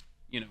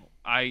 you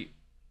know,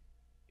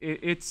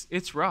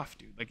 it's rough,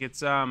 dude. Like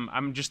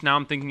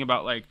I'm thinking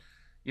about like,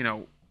 you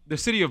know, the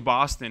city of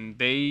Boston,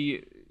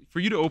 for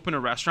you to open a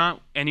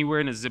restaurant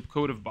anywhere in a zip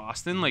code of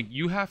Boston, like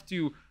you have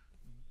to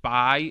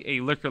buy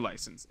a liquor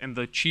license. And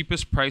the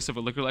cheapest price of a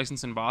liquor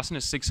license in Boston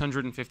is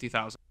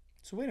 $650,000.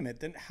 So wait a minute,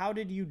 then how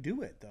did you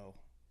do it though?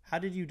 How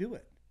did you do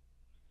it?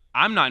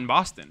 I'm not in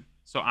Boston.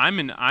 So I'm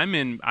in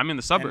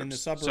the suburbs. And in the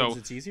suburbs so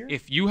it's easier?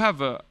 If you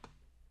have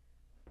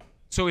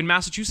So in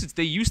Massachusetts,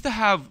 they used to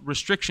have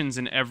restrictions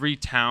in every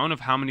town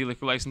of how many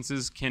liquor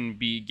licenses can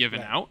be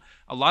given out.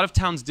 A lot of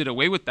towns did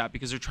away with that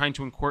because they're trying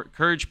to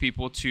encourage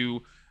people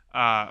to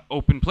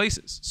open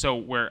places. So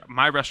where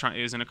my restaurant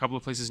is and a couple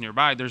of places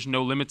nearby, there's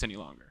no limits any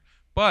longer.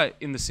 But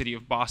in the city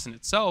of Boston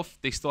itself,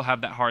 they still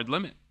have that hard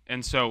limit.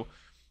 And so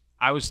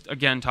I was,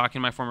 again, talking to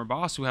my former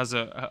boss who has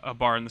a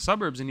bar in the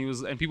suburbs,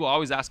 and people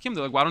always ask him,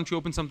 they're like, why don't you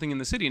open something in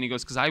the city? And he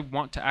goes, because I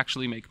want to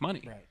actually make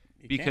money. Right.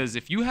 Because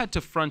if you had to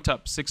front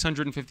up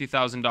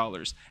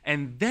 $650,000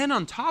 and then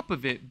on top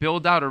of it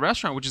build out a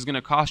restaurant, which is going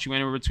to cost you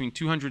anywhere between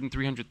 $200,000 and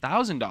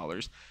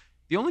 $300,000,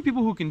 the only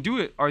people who can do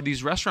it are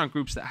these restaurant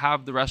groups that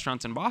have the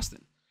restaurants in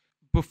Boston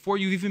before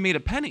you've even made a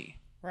penny.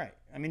 Right.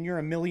 I mean,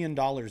 you're $1 million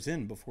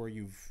in before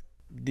you've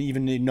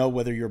even know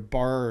whether your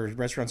bar or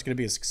restaurant's going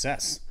to be a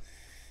success.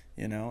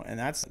 You know, and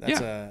that's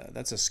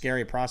a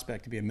scary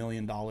prospect to be $1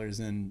 million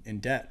in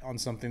debt on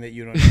something that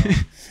you don't know.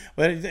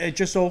 But it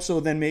just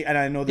also then and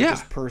I know that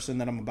this person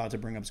that I'm about to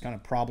bring up is kind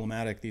of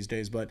problematic these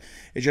days, but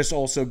it just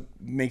also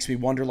makes me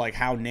wonder like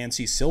how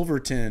Nancy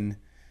Silverton,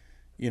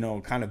 you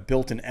know, kind of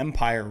built an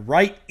empire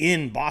right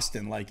in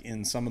Boston, like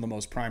in some of the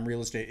most prime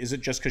real estate. Is it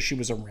just because she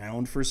was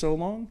around for so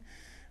long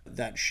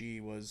that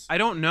she was? I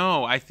don't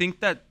know. I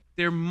think that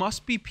there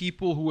must be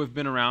people who have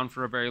been around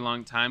for a very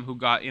long time who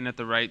got in at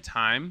the right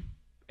time.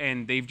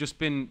 And they've just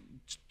been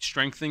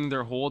strengthening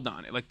their hold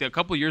on it. Like a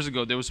couple of years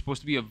ago, there was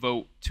supposed to be a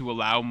vote to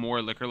allow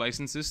more liquor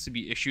licenses to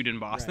be issued in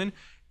Boston. Right.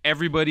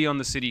 Everybody on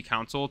the city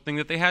council thing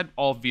that they had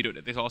all vetoed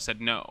it. They all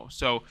said no.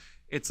 So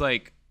it's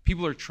like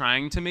people are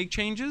trying to make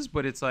changes,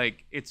 but it's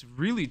like it's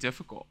really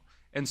difficult.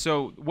 And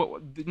so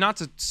not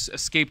to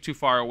escape too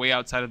far away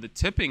outside of the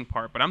tipping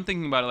part, but I'm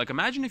thinking about it like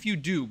imagine if you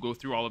do go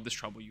through all of this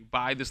trouble. You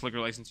buy this liquor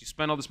license, you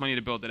spend all this money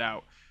to build it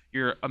out.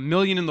 You're $1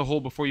 million in the hole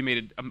before you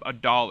made a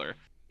dollar.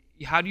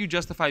 How do you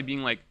justify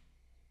being like,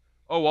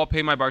 oh, I'll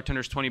pay my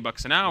bartenders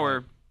 $20 an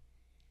hour,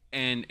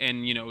 and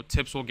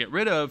tips will get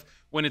rid of.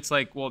 When it's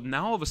like, well,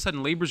 now all of a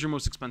sudden labor's your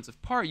most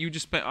expensive part. You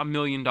just spent $1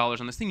 million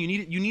on this thing. You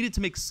need it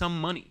to make some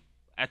money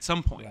at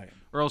some point,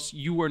 or else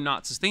you are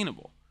not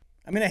sustainable.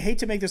 I mean, I hate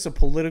to make this a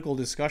political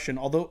discussion,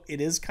 although it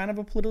is kind of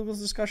a political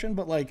discussion,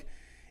 but like,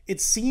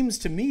 it seems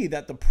to me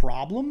that the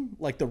problem,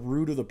 like the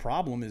root of the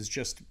problem, is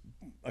just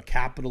a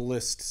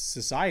capitalist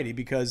society.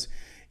 Because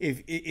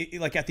if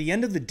like at the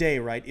end of the day,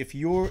 right, if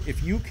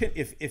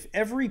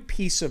every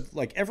piece of,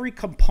 like, every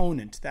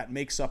component that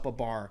makes up a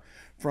bar,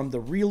 from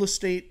the real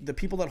estate, the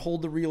people that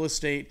hold the real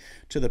estate,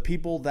 to the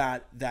people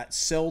that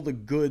sell the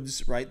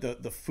goods, right,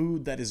 the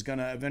food that is going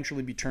to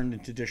eventually be turned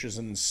into dishes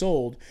and then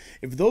sold,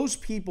 if those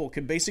people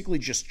can basically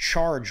just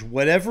charge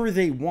whatever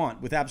they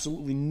want with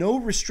absolutely no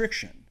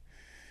restriction,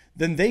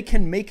 then they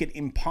can make it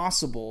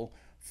impossible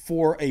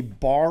for a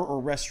bar or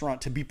restaurant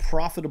to be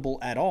profitable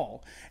at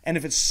all. And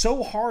if it's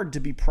so hard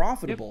to be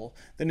profitable,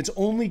 then it's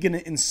only going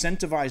to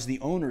incentivize the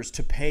owners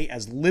to pay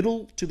as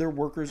little to their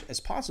workers as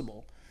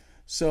possible.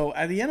 So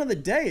at the end of the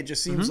day, it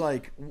just seems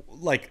like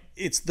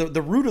it's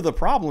the root of the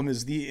problem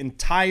is the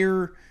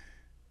entire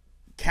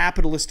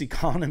capitalist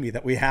economy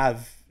that we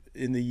have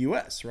in the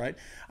U.S., right?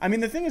 I mean,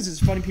 the thing is, it's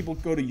funny, people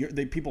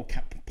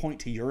point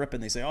to Europe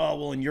and they say, oh,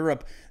 well, in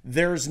Europe,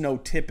 there's no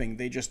tipping.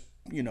 They just,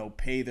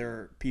 pay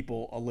their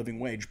people a living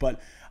wage. But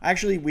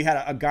actually, we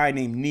had a guy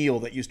named Neil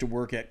that used to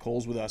work at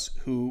Coles with us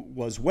who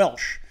was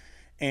Welsh,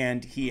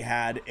 and he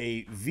had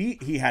a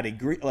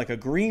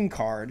green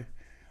card,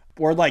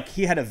 or like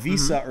he had a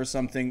visa or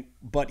something,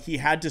 but he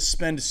had to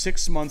spend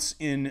 6 months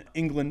in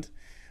England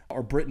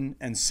or Britain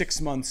and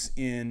 6 months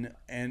in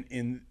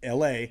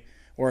LA,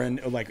 or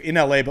in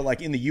LA, but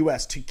like in the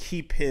US, to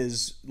keep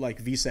his like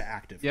visa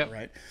active,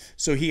 right?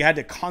 So he had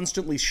to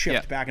constantly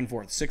shift back and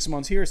forth, 6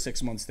 months here,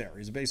 6 months there.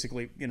 He's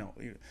basically,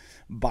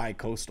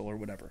 bi-coastal or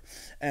whatever.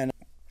 And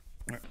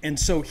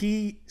so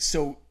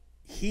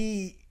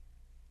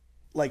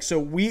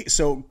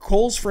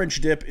Cole's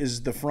French dip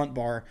is the front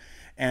bar,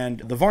 and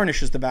the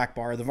varnish is the back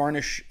bar. The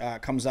varnish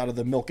comes out of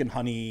the Milk and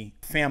Honey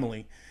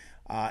family.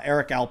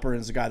 Eric Alperin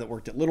is a guy that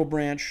worked at Little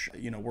Branch,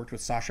 worked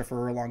with Sasha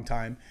for a long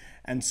time.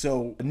 And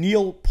so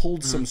Neil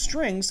pulled some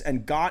strings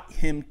and got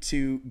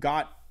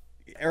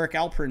Eric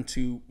Alperin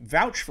to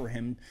vouch for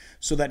him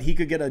so that he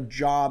could get a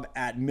job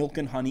at Milk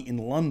and Honey in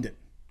London.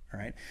 All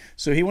right.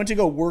 So he went to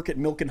go work at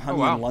Milk and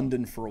Honey in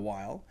London for a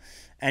while.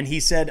 And he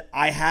said,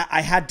 I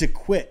had to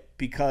quit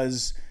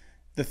because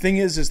the thing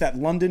is that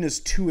London is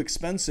too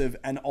expensive,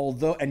 and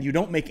you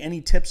don't make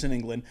any tips in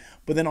England,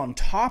 but then on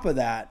top of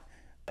that,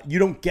 you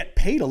don't get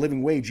paid a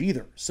living wage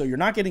either. So you're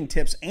not getting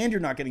tips and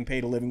you're not getting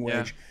paid a living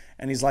wage.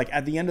 And he's like,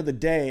 at the end of the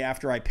day,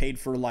 after I paid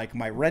for like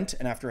my rent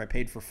and after I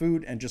paid for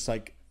food and just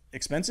like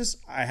expenses,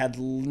 I had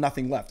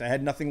nothing left.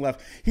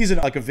 He's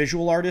like a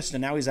visual artist,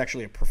 and now he's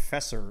actually a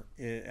professor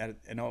at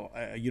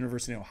a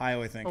university in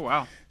Ohio, I think. Oh,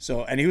 wow.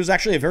 So, and he was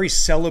actually a very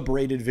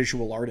celebrated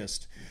visual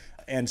artist.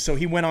 And so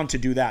he went on to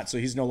do that. So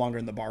he's no longer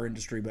in the bar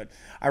industry, but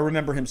I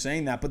remember him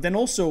saying that. But then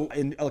also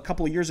a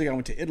couple of years ago, I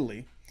went to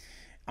Italy.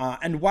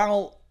 And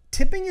while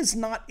tipping is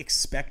not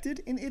expected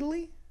in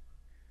Italy,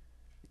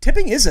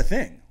 tipping is a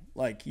thing.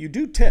 Like, you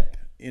do tip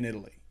in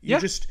Italy.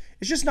 It's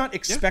just not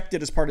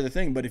expected as part of the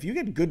thing. But if you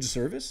get good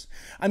service,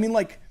 I mean,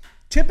 like,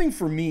 tipping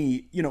for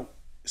me,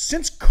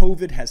 since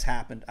COVID has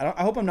happened,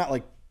 I hope I'm not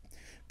like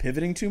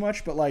pivoting too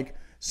much, but like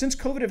since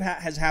COVID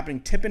has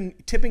happened,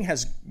 tipping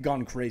has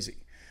gone crazy.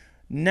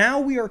 Now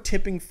we are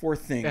tipping for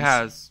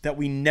things that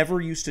we never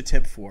used to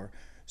tip for.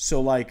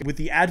 So like with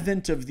the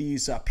advent of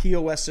these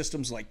POS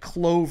systems like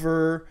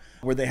Clover,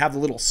 where they have the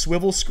little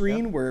swivel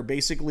screen where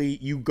basically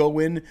you go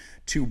in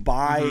to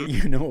buy,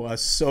 a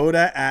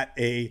soda at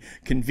a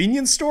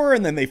convenience store,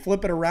 and then they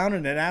flip it around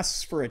and it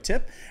asks for a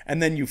tip.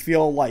 And then you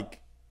feel like,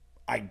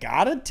 I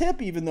got a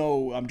tip, even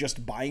though I'm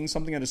just buying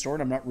something at a store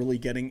and I'm not really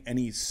getting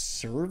any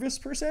service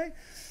per se.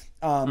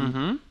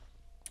 For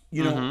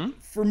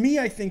me,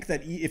 I think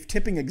that if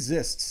tipping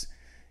exists,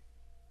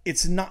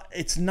 it's not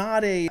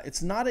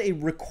a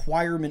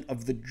requirement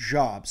of the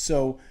job.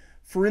 So,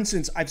 for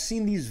instance, I've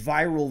seen these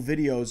viral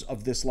videos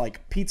of this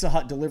like Pizza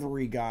Hut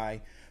delivery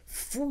guy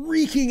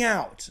freaking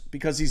out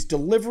because he's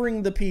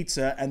delivering the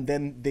pizza and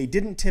then they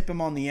didn't tip him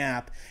on the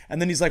app,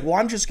 and then he's like, well,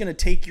 I'm just going to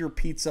take your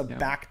pizza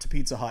back to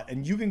Pizza Hut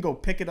and you can go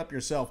pick it up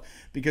yourself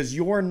because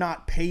you're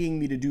not paying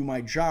me to do my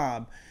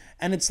job.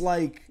 And it's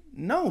like,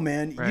 no,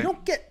 man, you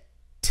don't get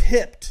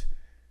tipped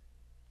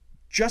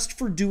just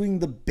for doing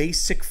the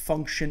basic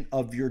function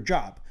of your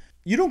job.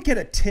 You don't get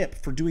a tip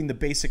for doing the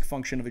basic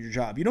function of your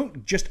job. You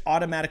don't just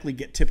automatically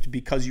get tipped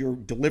because you're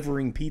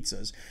delivering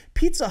pizzas.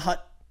 Pizza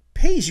Hut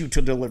pays you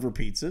to deliver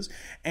pizzas,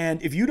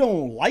 and if you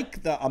don't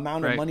like the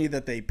amount of money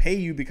that they pay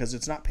you because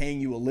it's not paying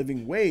you a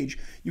living wage,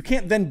 you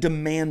can't then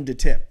demand a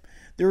tip.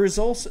 There is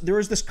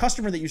this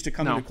customer that used to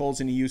come into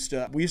Coles, and we used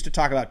to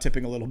talk about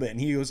tipping a little bit, and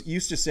he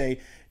used to say,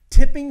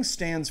 tipping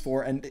stands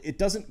for, and it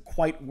doesn't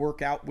quite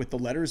work out with the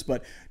letters,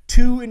 but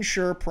to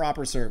ensure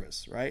proper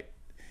service, right?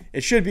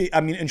 It should be,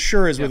 I mean,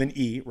 insure is with an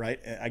E, right?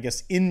 I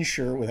guess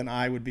insure with an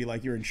I would be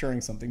like you're insuring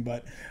something,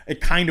 but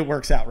it kind of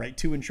works out, right?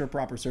 To ensure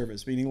proper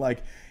service, meaning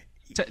like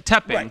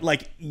tipping. Right,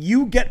 like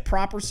you get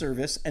proper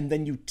service and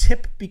then you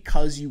tip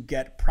because you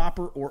get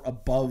proper or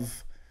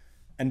above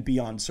and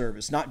beyond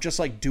service, not just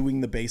like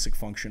doing the basic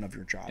function of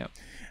your job. Yep.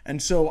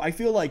 And so I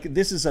feel like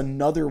this is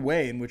another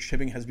way in which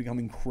tipping has become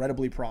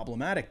incredibly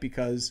problematic,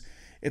 because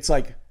it's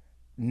like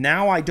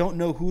now I don't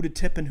know who to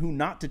tip and who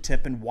not to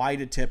tip and why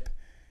to tip.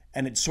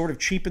 And it sort of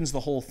cheapens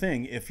the whole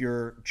thing if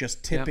you're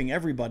just tipping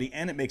everybody,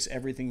 and it makes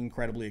everything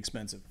incredibly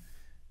expensive.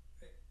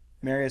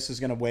 Marius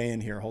is going to weigh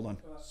in here. Hold on.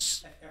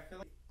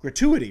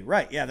 Gratuity,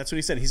 right. Yeah, that's what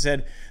he said. He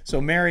said,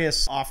 so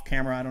Marius off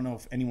camera, I don't know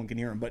if anyone can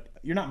hear him, but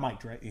you're not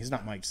mic'd, right? He's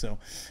not mic'd. So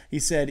he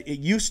said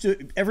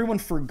everyone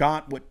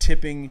forgot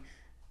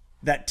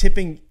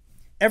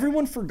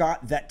everyone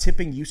forgot that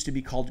tipping used to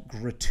be called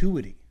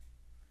gratuity,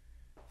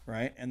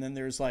 right? And then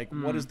there's like,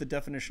 what is the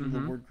definition of the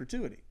word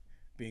gratuity?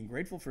 Being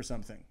grateful for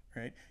something,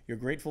 right? You're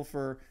grateful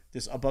for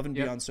this above and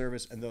beyond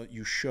service, and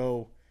you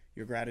show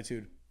your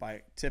gratitude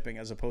by tipping,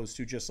 as opposed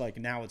to just like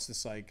now it's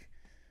this like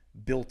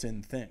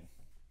built-in thing.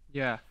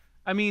 Yeah.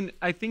 I mean,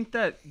 I think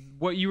that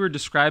what you were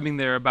describing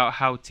there about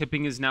how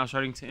tipping is now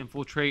starting to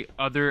infiltrate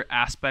other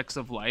aspects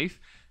of life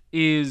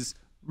is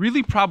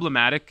really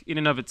problematic in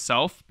and of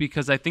itself,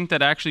 because I think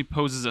that actually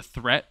poses a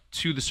threat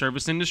to the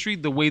service industry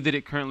the way that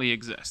it currently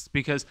exists.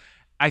 Because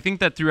I think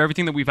that through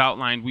everything that we've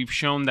outlined, we've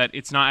shown that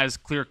it's not as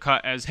clear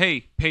cut as,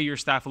 hey, pay your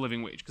staff a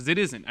living wage, because it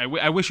isn't.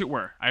 I wish it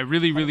were. I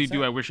really, really 100%.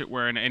 Do. I wish it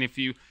were. And if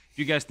you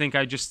guys think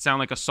I just sound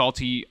like a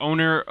salty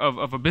owner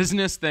of a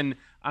business, then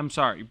I'm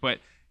sorry. But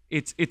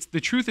it's the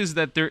truth is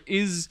that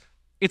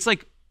it's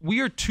like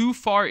we are too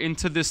far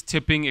into this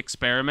tipping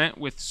experiment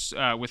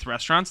with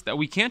restaurants that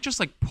we can't just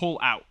like pull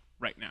out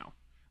right now.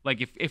 Like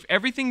if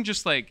everything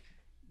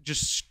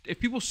if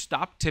people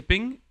stop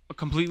tipping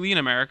completely in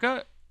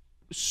America,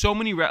 so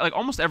many like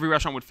almost every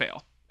restaurant would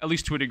fail, at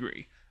least to a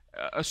degree.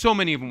 So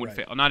many of them would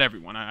fail. Not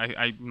everyone.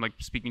 I'm like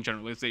speaking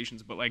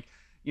generalizations, but like,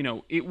 you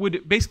know, it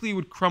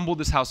would crumble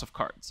this house of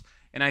cards.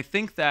 And I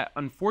think that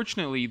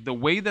unfortunately, the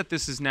way that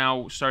this is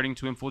now starting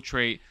to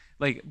infiltrate,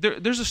 like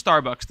there's a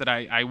Starbucks that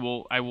I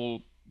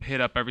will hit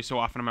up every so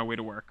often on my way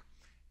to work,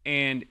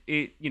 and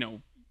it, you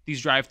know,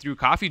 these drive-through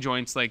coffee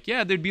joints, like,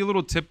 yeah, there'd be a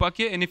little tip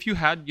bucket, and if you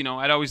had, you know,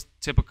 I'd always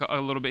tip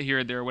a little bit here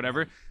or there or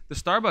whatever. The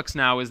Starbucks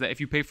now is that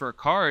if you pay for a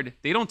card,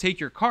 they don't take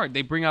your card.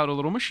 They bring out a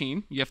little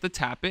machine. You have to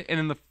tap it, and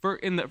then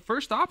the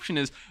first option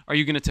is, are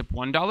you going to tip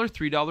 $1,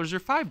 $3, or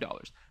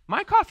 $5?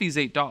 My coffee is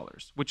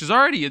 $8, which is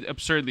already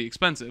absurdly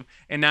expensive.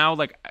 And now,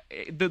 like,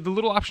 the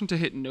little option to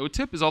hit no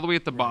tip is all the way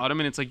at the bottom,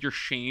 and it's like you're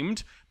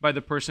shamed by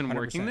the person 100%.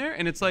 Working there.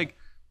 And it's like,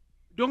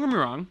 don't get me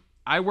wrong,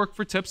 I work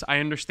for tips. I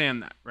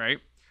understand that, right?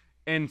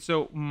 And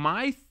so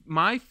my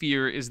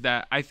fear is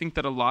that I think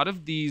that a lot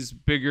of these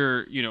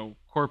bigger, you know,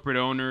 corporate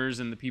owners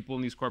and the people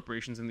in these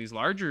corporations and these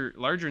larger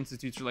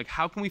institutes are like,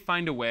 how can we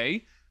find a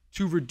way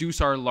to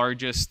reduce our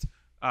largest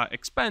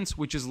expense,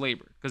 which is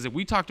labor? Because if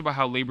we talked about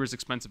how labor is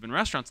expensive in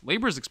restaurants,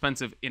 labor is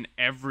expensive in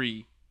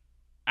every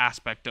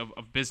aspect of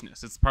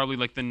business. It's probably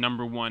like the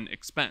number one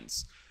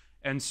expense.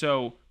 And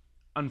so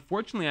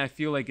unfortunately, I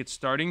feel like it's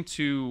starting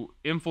to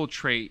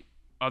infiltrate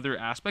other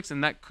aspects,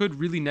 and that could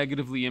really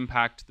negatively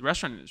impact the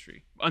restaurant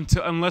industry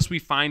unless we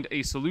find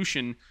a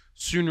solution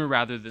sooner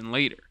rather than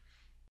later.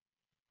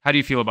 How do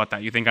you feel about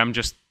that? You think I'm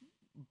just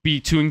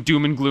doing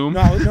doom and gloom? No,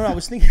 I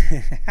was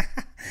thinking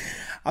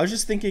I was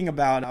just thinking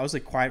about, I was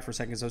like quiet for a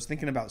second, so I was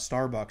thinking about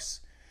Starbucks,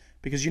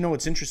 because you know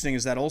what's interesting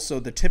is that also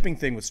the tipping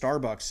thing with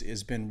Starbucks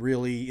has been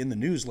really in the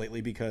news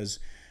lately, because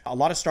a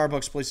lot of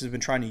Starbucks places have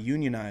been trying to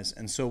unionize.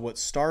 And so what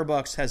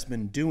Starbucks has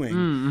been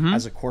doing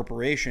as a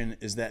corporation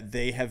is that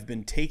they have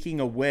been taking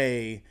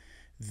away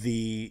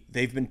the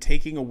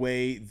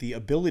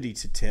ability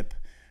to tip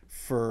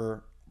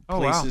for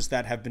places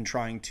that have been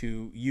trying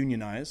to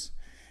unionize,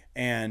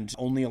 and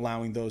only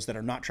allowing those that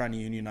are not trying to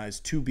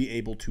unionize to be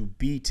able to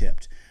be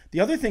tipped.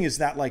 The other thing is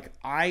that, like,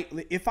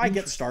 if I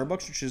get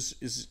Starbucks, which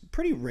is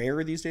pretty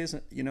rare these days,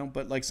 you know,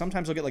 but like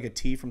sometimes I'll get like a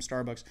tea from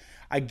Starbucks.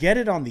 I get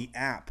it on the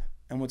app.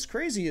 And what's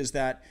crazy is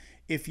that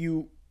if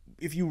you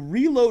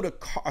reload a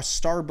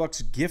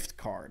Starbucks gift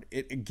card,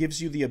 it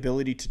gives you the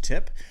ability to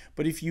tip.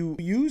 But if you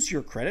use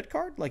your credit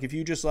card, like if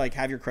you just like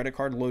have your credit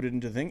card loaded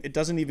into the thing, it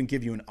doesn't even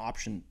give you an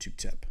option to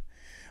tip.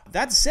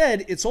 That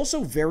said, it's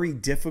also very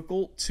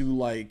difficult to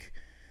like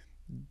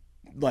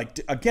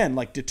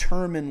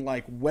determine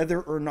like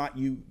whether or not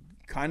you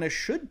kind of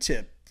should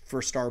tip for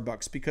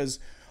Starbucks, because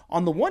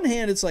on the one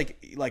hand, it's like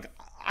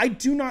I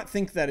do not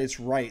think that it's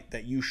right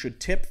that you should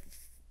tip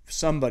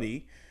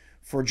somebody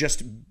for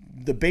just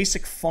the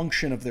basic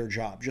function of their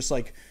job,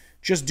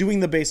 just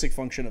doing the basic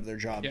function of their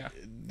job. Yeah.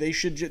 They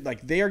should,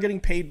 like, they are getting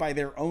paid by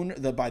the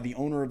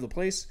owner of the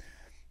place.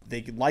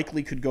 They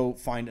likely could go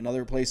find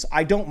another place.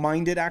 I don't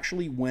mind it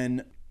actually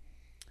when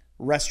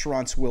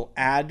restaurants will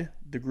add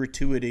the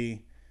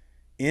gratuity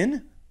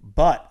in,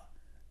 but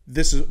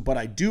what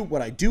I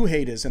do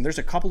hate is, and there's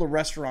a couple of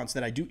restaurants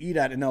that I do eat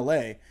at in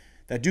LA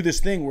that do this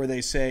thing where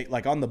they say,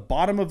 like on the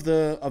bottom of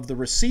the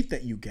receipt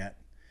that you get,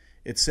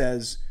 it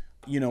says,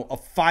 you know, a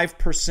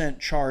 5%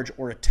 charge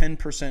or a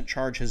 10%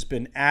 charge has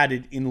been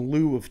added in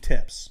lieu of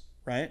tips,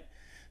 right?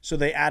 So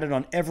they add it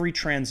on every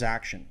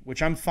transaction,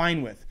 which I'm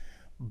fine with.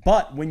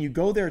 But when you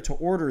go there to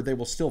order, they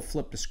will still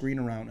flip the screen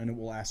around and it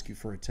will ask you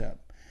for a tip.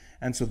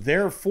 And so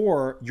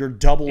therefore, you're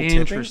double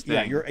tipping.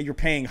 Yeah, you're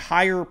paying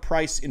higher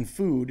price in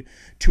food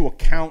to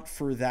account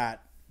for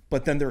that,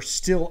 but then they're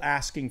still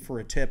asking for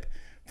a tip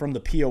from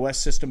the POS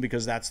system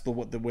because that's the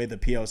way the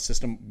POS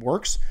system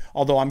works.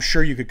 Although I'm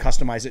sure you could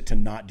customize it to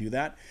not do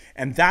that.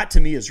 And that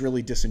to me is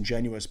really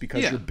disingenuous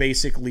because you're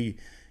basically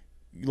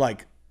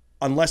like,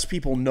 unless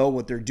people know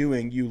what they're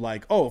doing, you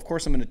like, oh, of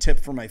course I'm going to tip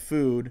for my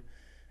food,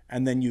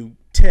 and then you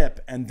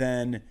tip, and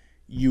then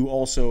you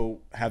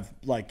also have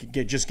like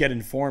get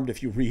informed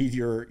if you read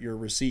your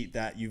receipt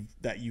that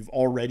you've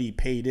already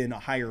paid in a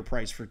higher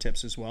price for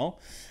tips as well,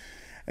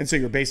 and so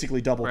you're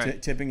basically double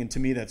tipping. And to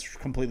me, that's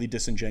completely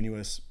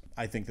disingenuous.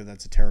 I think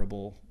that's a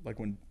terrible, like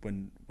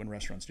when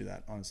restaurants do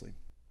that, honestly.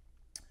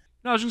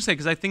 No, I was gonna say,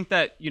 because I think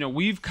that, you know,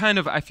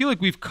 I feel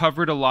like we've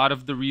covered a lot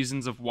of the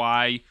reasons of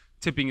why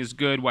tipping is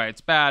good, why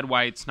it's bad,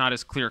 why it's not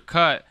as clear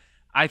cut.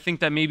 I think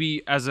that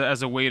maybe as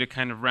a way to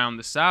kind of round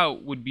this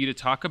out would be to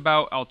talk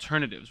about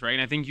alternatives, right?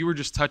 And I think you were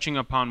just touching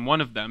upon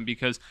one of them,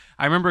 because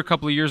I remember a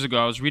couple of years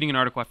ago I was reading an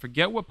article. I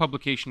forget what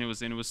publication it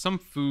was in. It was some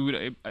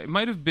food. It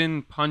might have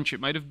been Punch. It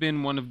might have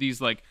been one of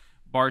these like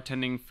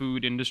bartending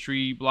food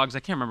industry blogs. I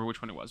can't remember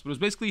which one it was, but it was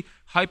basically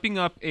hyping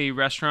up a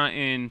restaurant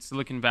in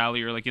Silicon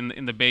Valley or like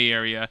in the Bay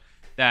Area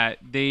that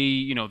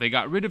they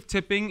got rid of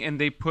tipping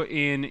and they put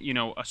in, you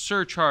know, a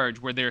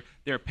surcharge where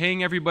they're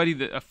paying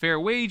everybody a fair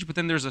wage, but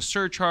then there's a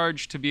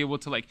surcharge to be able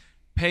to like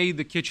pay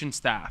the kitchen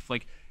staff.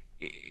 Like,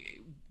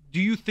 do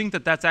you think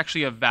that that's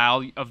actually a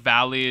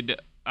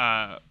valid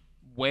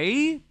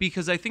way?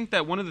 Because I think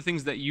that one of the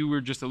things that you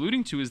were just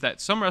alluding to is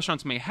that some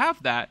restaurants may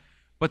have that,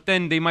 but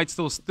then they might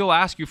still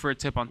ask you for a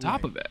tip on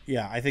top of it.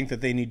 Yeah, I think that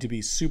they need to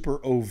be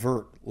super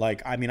overt.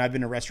 Like, I mean, I've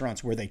been to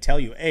restaurants where they tell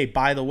you, hey,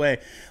 by the way,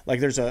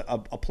 like there's a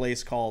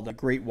place called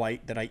Great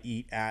White that I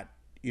eat at,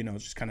 you know,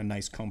 it's just kind of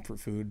nice comfort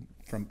food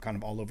from kind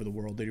of all over the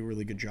world. They do a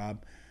really good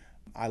job.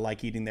 I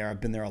like eating there. I've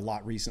been there a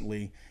lot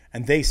recently.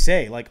 And they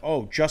say, like,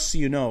 oh, just so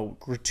you know,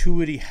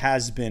 gratuity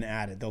has been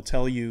added. They'll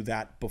tell you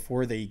that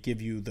before they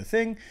give you the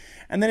thing.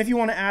 And then if you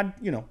want to add,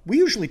 you know, we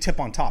usually tip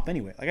on top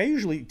anyway. Like, I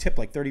usually tip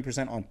like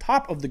 30% on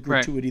top of the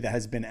gratuity that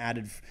has been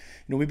added. You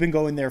know, we've been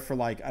going there for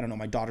like, I don't know,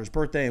 my daughter's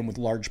birthday and with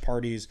large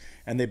parties.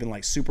 And they've been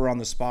like super on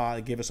the spot.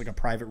 They gave us like a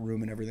private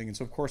room and everything. And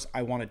so, of course,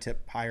 I want to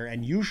tip higher.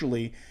 And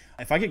usually,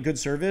 if I get good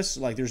service,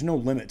 like there's no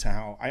limit to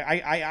how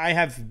I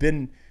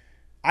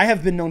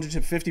have been known to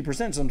tip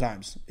 50%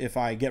 sometimes if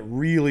I get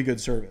really good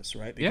service,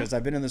 right? Because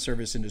I've been in the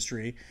service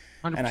industry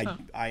 100%. And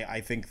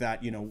I think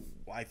that, you know,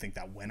 I think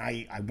that when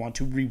I want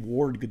to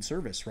reward good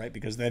service, right?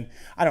 Because then,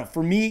 I don't know,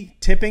 for me,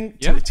 tipping,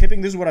 this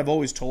is what I've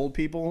always told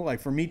people.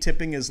 Like, for me,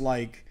 tipping is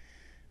like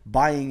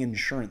buying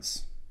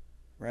insurance,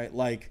 right?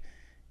 Like,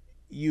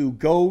 you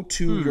go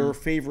to your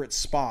favorite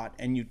spot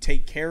and you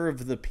take care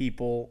of the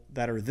people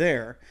that are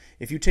there.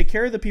 If you take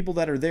care of the people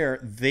that are there,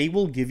 they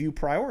will give you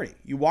priority.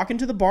 You walk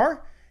into the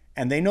bar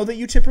and they know that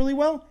you tip really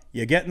well,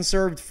 you're getting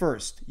served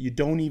first. You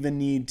don't even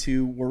need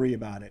to worry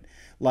about it.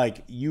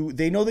 Like,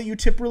 they know that you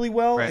tip really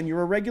well and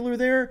you're a regular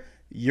there,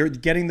 you're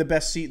getting the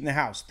best seat in the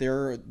house.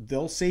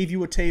 They'll save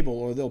you a table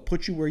or they'll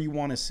put you where you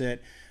want to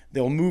sit.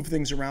 They'll move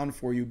things around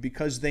for you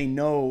because they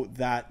know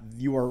that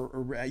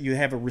you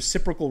have a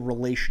reciprocal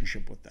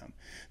relationship with them.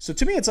 So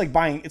to me, it's like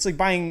buying,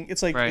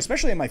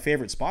 especially at my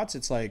favorite spots,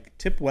 it's like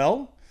tip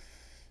well.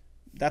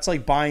 That's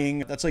like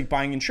buying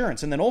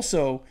insurance. And then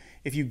also,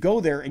 if you go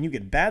there and you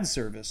get bad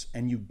service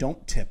and you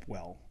don't tip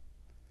well,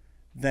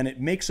 then it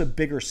makes a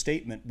bigger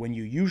statement when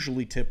you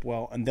usually tip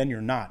well and then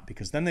you're not,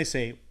 because then they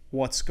say,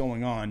 what's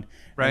going on?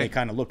 And they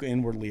kind of look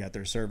inwardly at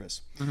their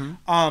service.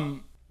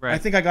 I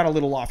think I got a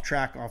little off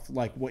track off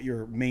like what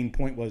your main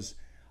point was.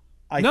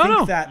 I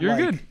think that you're like,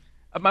 good.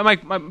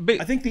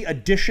 I think the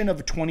addition of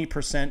a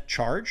 20%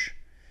 charge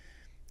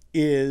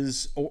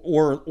is,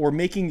 or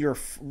making your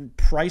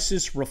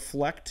prices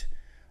reflect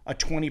a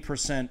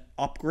 20%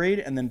 upgrade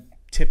and then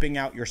tipping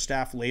out your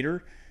staff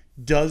later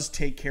does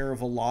take care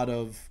of a lot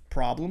of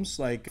problems.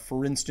 Like,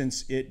 for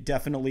instance, it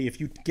definitely,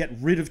 if you get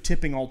rid of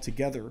tipping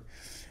altogether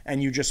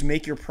and you just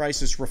make your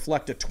prices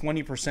reflect a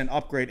 20%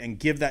 upgrade and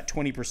give that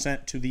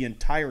 20% to the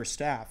entire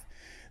staff,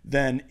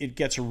 then it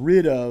gets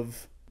rid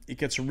of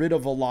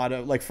a lot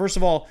of, like, first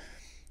of all,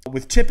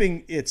 with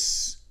tipping,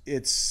 it's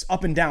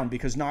up and down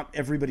because not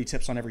everybody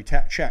tips on every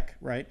check,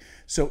 right?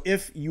 So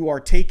if you are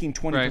taking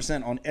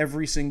 20% on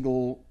every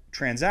single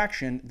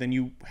transaction, then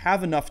you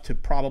have enough to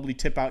probably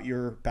tip out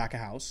your back of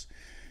house.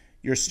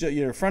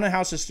 Your front of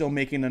house is still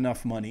making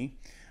enough money.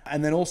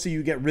 And then also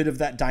you get rid of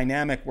that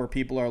dynamic where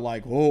people are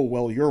like, oh,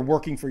 well, you're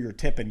working for your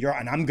tip and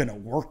I'm going to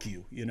work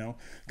you, you know,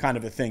 kind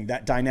of a thing.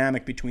 That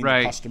dynamic between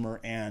the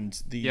customer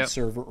and the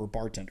server or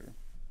bartender.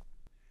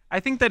 I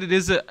think that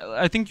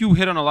I think you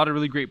hit on a lot of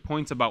really great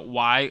points about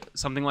why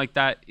something like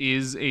that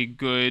is a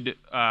good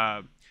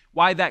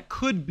why that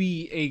could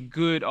be a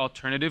good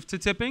alternative to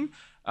tipping.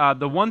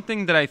 The one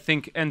thing that I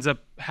think ends up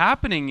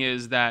happening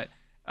is that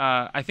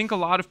I think a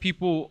lot of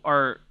people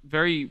are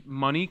very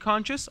money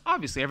conscious.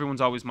 Obviously,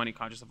 everyone's always money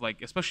conscious of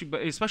like,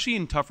 especially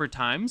in tougher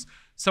times,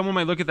 someone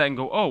might look at that and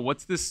go, "Oh,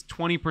 what's this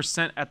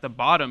 20% at the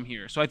bottom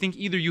here?" So I think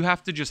either you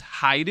have to just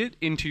hide it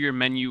into your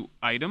menu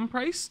item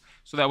price,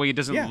 so that way it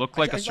doesn't look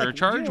like a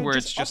surcharge, where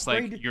it's just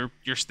like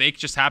your steak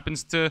just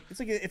happens to. It's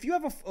like if you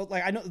have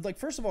I know, like,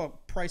 first of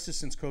all, prices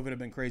since COVID have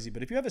been crazy,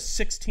 but if you have a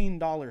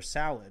 $16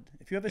 salad,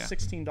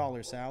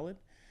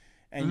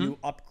 and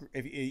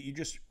if you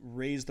just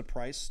raise the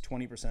price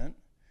 20%,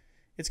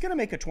 it's going to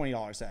make a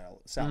 $20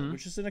 salad,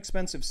 which is an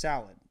expensive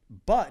salad.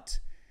 But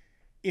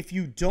if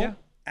you don't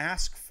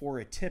ask for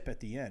a tip at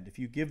the end, if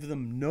you give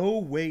them no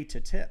way to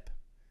tip,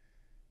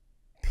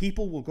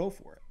 people will go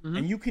for it.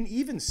 And you can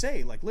even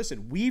say, like,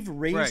 listen, we've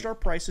raised our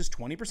prices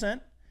 20%.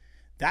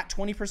 That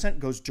 20%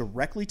 goes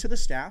directly to the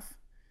staff.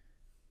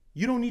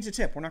 You don't need to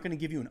tip. We're not going to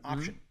give you an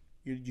option.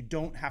 You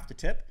don't have to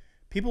tip.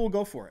 People will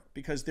go for it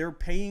because they're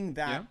paying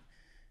that.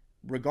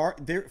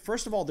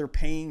 First of all, they're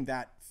paying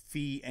that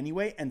fee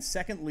anyway, and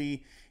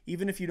secondly,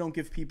 even if you don't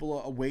give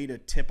people a way to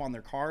tip on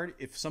their card,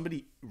 if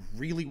somebody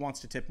really wants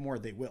to tip more,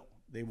 they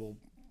will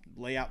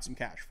lay out some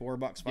cash, $4,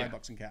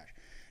 $5 in cash.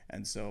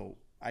 And so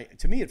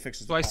to me it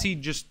fixes the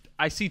problem.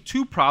 I see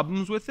two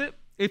problems with it.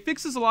 It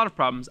fixes a lot of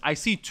problems. I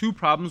see two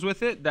problems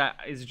with it that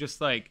is just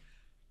like,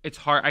 it's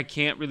hard. I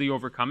can't really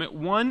overcome it.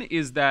 One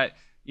is that,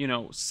 you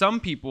know, some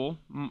people,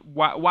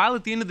 while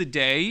at the end of the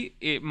day,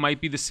 it might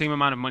be the same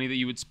amount of money that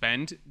you would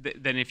spend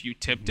than if you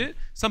tipped it.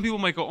 Some people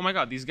might go, "Oh my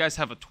God, these guys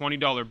have a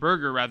 $20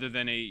 burger rather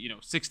than a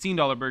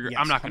 $16 burger. Yes,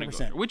 I'm not going to go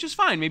there," which is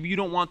fine. Maybe you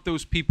don't want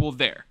those people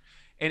there,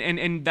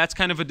 and that's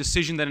kind of a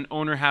decision that an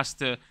owner has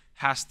to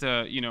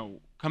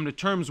come to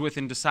terms with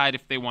and decide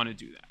if they want to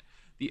do that.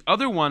 The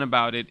other one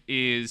about it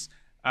is,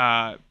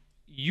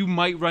 you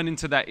might run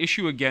into that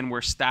issue again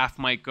where staff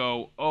might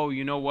go, "Oh,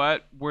 you know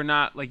what? We're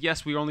not like,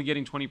 yes, we're only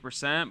getting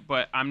 20%,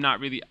 but I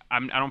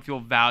don't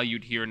feel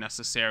valued here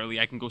necessarily.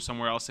 I can go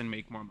somewhere else and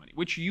make more money,"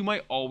 which you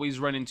might always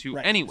run into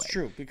anyway. It's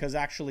true, because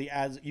actually,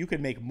 as you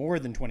could make more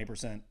than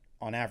 20%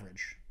 on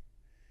average.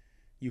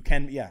 You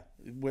can,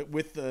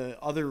 with the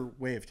other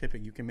way of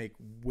tipping, you can make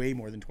way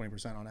more than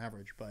 20% on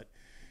average. But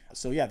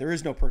so there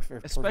is no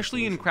perfect,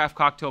 especially in craft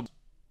cocktail.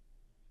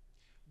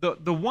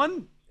 The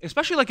one.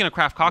 Especially like in a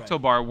craft cocktail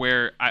bar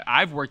where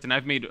I've worked and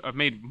I've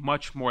made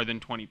much more than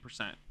 20%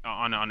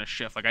 on a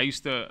shift. Like I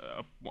used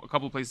to, a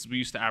couple of places we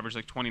used to average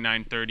like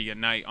 29, 30 a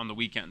night on the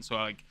weekend. So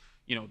like,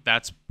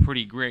 that's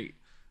pretty great.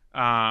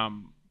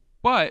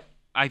 But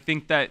I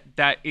think that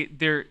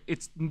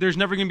there's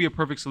never going to be a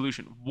perfect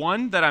solution.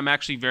 One that I'm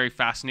actually very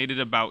fascinated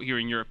about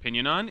hearing your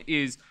opinion on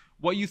is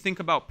what you think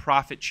about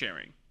profit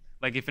sharing.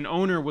 Like if an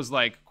owner was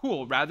like,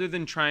 cool, rather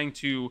than trying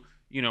to,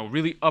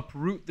 really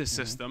uproot the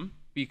system,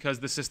 because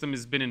the system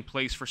has been in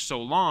place for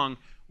so long,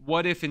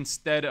 what if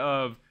instead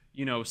of,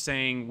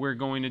 saying we're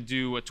going to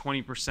do a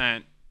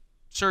 20%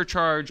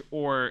 surcharge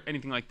or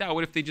anything like that,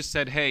 what if they just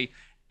said, hey,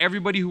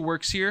 everybody who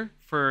works here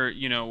for,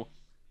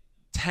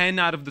 10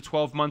 out of the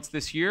 12 months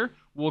this year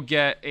will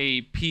get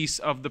a piece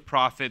of the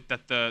profit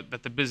that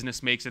the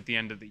business makes at the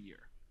end of the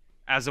year,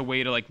 as a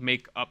way to like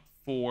make up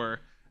for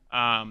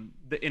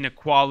the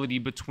inequality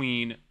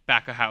between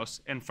back of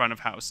house and front of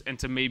house, and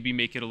to maybe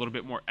make it a little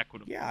bit more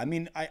equitable. Yeah, I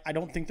mean, I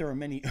don't think there are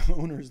many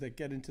owners that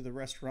get into the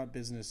restaurant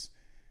business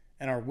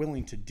and are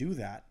willing to do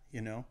that.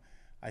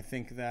 I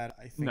think that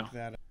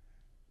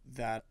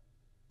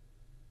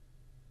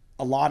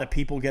a lot of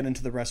people get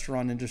into the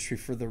restaurant industry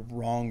for the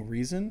wrong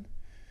reason.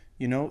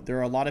 There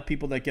are a lot of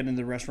people that get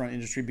into the restaurant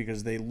industry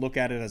because they look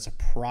at it as a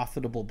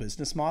profitable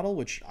business model,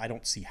 which I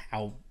don't see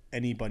how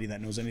anybody that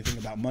knows anything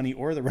about money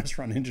or the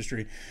restaurant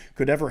industry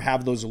could ever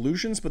have those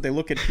illusions. But they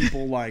look at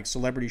people like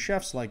celebrity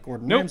chefs like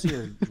Gordon Ramsay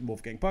or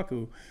Wolfgang Puck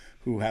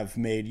who have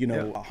made,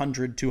 $100,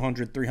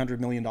 $200, $300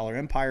 million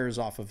empires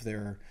off of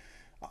their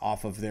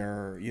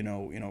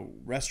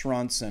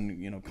restaurants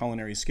and,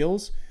 culinary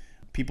skills.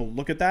 People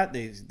look at that,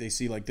 they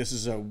see like this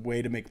is a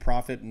way to make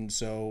profit. And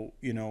so,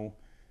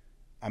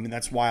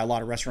 that's why a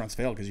lot of restaurants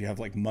fail, because you have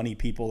like money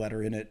people that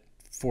are in it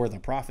for the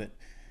profit.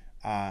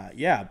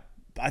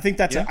 I think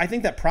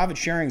that profit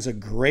sharing is a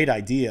great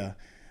idea,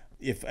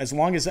 as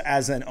long as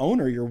an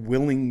owner you're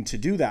willing to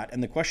do that.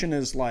 And the question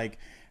is like,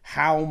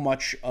 how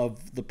much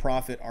of the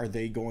profit are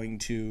they going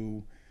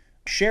to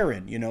share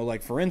in?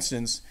 Like for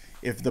instance,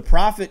 if the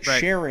profit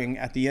sharing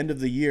at the end of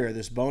the year,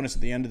 this bonus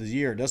at the end of the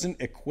year, doesn't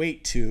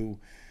equate to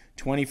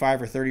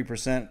 25 or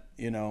 30%,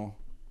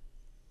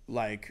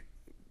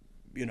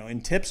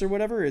 in tips or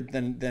whatever,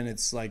 then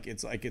it's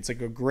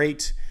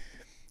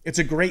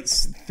a great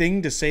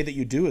thing to say that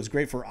you do. It's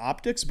great for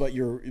optics, but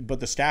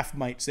the staff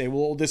might say,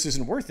 well, this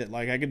isn't worth it.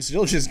 Like I could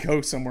still just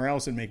go somewhere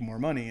else and make more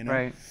money.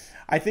 Right.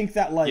 I think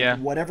that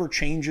whatever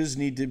changes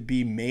need to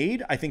be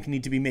made,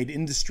 need to be made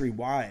industry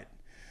wide,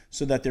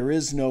 so that there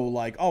is no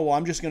like, oh, well,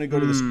 I'm just going to go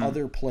to this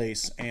other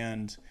place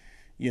and,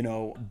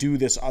 do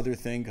this other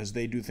thing because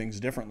they do things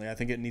differently. I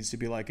think it needs to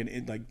be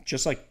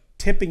just like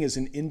tipping is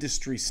an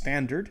industry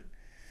standard.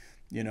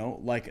 You know,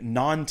 like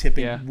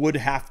non-tipping Yeah. would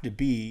have to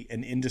be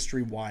an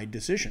industry-wide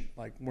decision.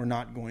 Like, we're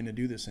not going to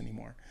do this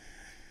anymore.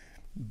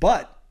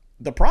 But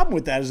the problem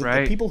with that is that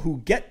Right. the people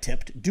who get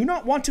tipped do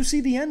not want to see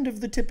the end of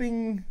the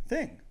tipping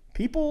thing.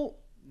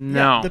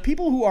 No. The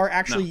people who are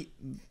actually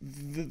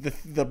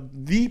the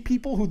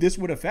people who this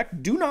would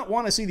affect do not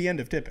want to see the end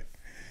of tipping,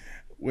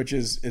 which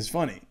is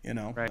funny, you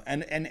know. Right.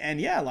 And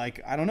yeah, like,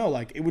 I don't know,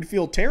 like, it would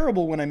feel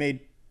terrible when I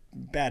made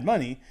bad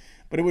money,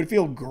 but it would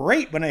feel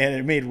great when I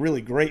had made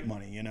really great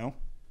money, you know.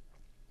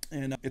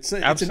 And it's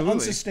an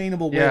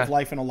unsustainable way of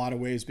life in a lot of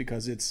ways,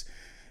 because it's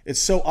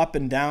so up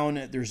and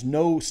down. There's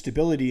no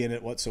stability in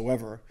it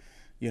whatsoever,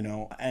 you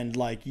know. And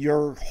like,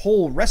 your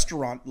whole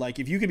restaurant, like,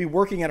 if you could be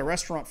working at a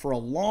restaurant for a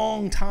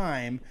long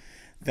time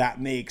that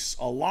makes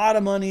a lot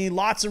of money,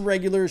 lots of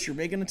regulars, you're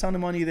making a ton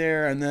of money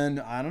there, and then,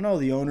 I don't know,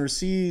 the owner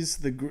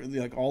sees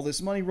like all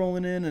this money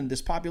rolling in and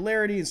this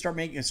popularity,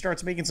 and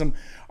starts making some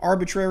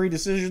arbitrary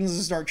decisions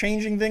and start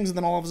changing things, and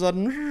then all of a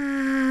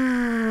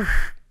sudden,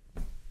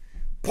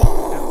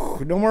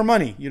 no more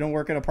money. You don't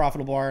work at a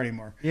profitable bar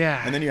anymore.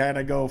 Yeah. And then you had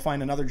to go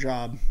find another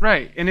job.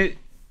 Right. And and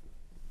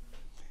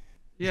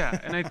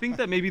I think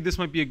that maybe this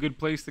might be a good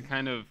place to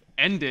kind of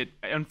end it.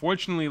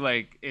 Unfortunately,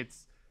 like,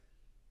 it's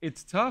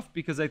tough,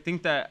 because I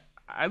think that,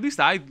 at least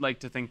I'd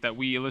like to think that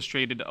we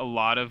illustrated a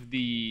lot of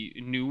the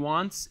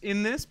nuance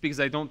in this, because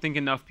I don't think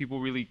enough people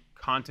really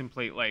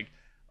contemplate, like,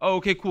 oh,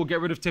 okay, cool, get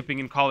rid of tipping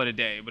and call it a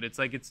day. But it's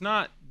like, it's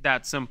not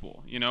that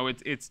simple, you know.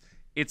 It's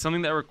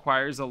something that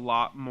requires a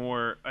lot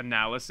more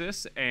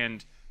analysis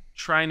and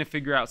trying to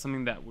figure out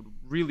something that would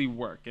really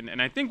work.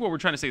 And I think what we're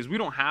trying to say is we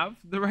don't have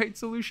the right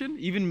solution.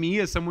 Even me,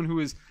 as someone who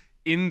is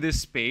in this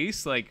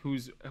space, like,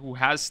 who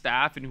has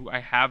staff, and who I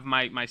have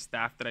my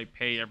staff that I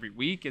pay every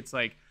week, it's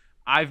like,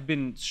 I've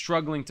been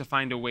struggling to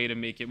find a way to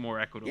make it more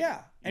equitable.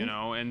 Yeah. You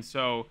know, and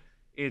so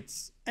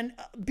it's... And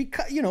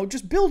because, you know,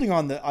 just building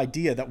on the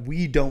idea that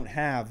we don't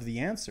have the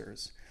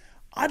answers,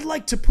 I'd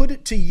like to put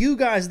it to you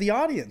guys, the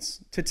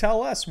audience, to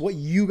tell us what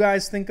you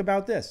guys think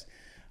about this.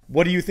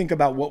 What do you think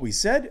about what we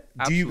said?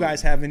 Absolutely. Do you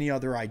guys have any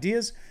other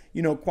ideas?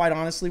 You know, quite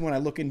honestly, when I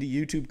look into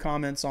YouTube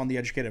comments on The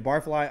Educated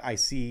Barfly, I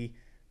see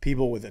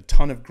people with a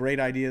ton of great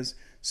ideas.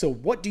 So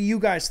what do you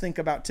guys think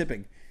about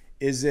tipping?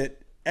 Is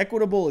it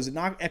equitable? Is it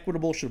not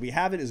equitable? Should we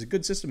have it? Is it a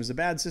good system? Is it a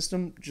bad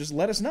system? Just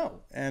let us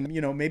know. And, you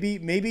know, maybe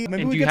And we do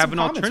you get have some an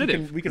comments.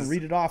 alternative? We can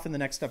read it off in the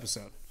next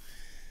episode.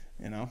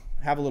 You know,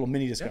 have a little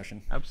mini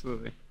discussion. Yeah,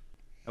 absolutely.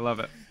 I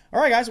love it.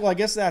 All right, guys. Well, I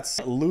guess that's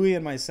Louis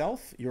and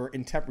myself, your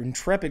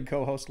intrepid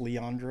co-host,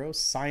 Leandro,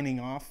 signing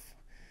off.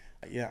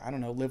 Yeah, I don't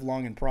know. Live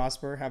long and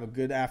prosper. Have a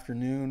good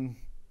afternoon,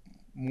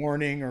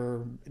 morning,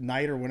 or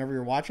night, or whenever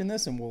you're watching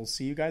this, and we'll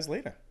see you guys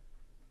later.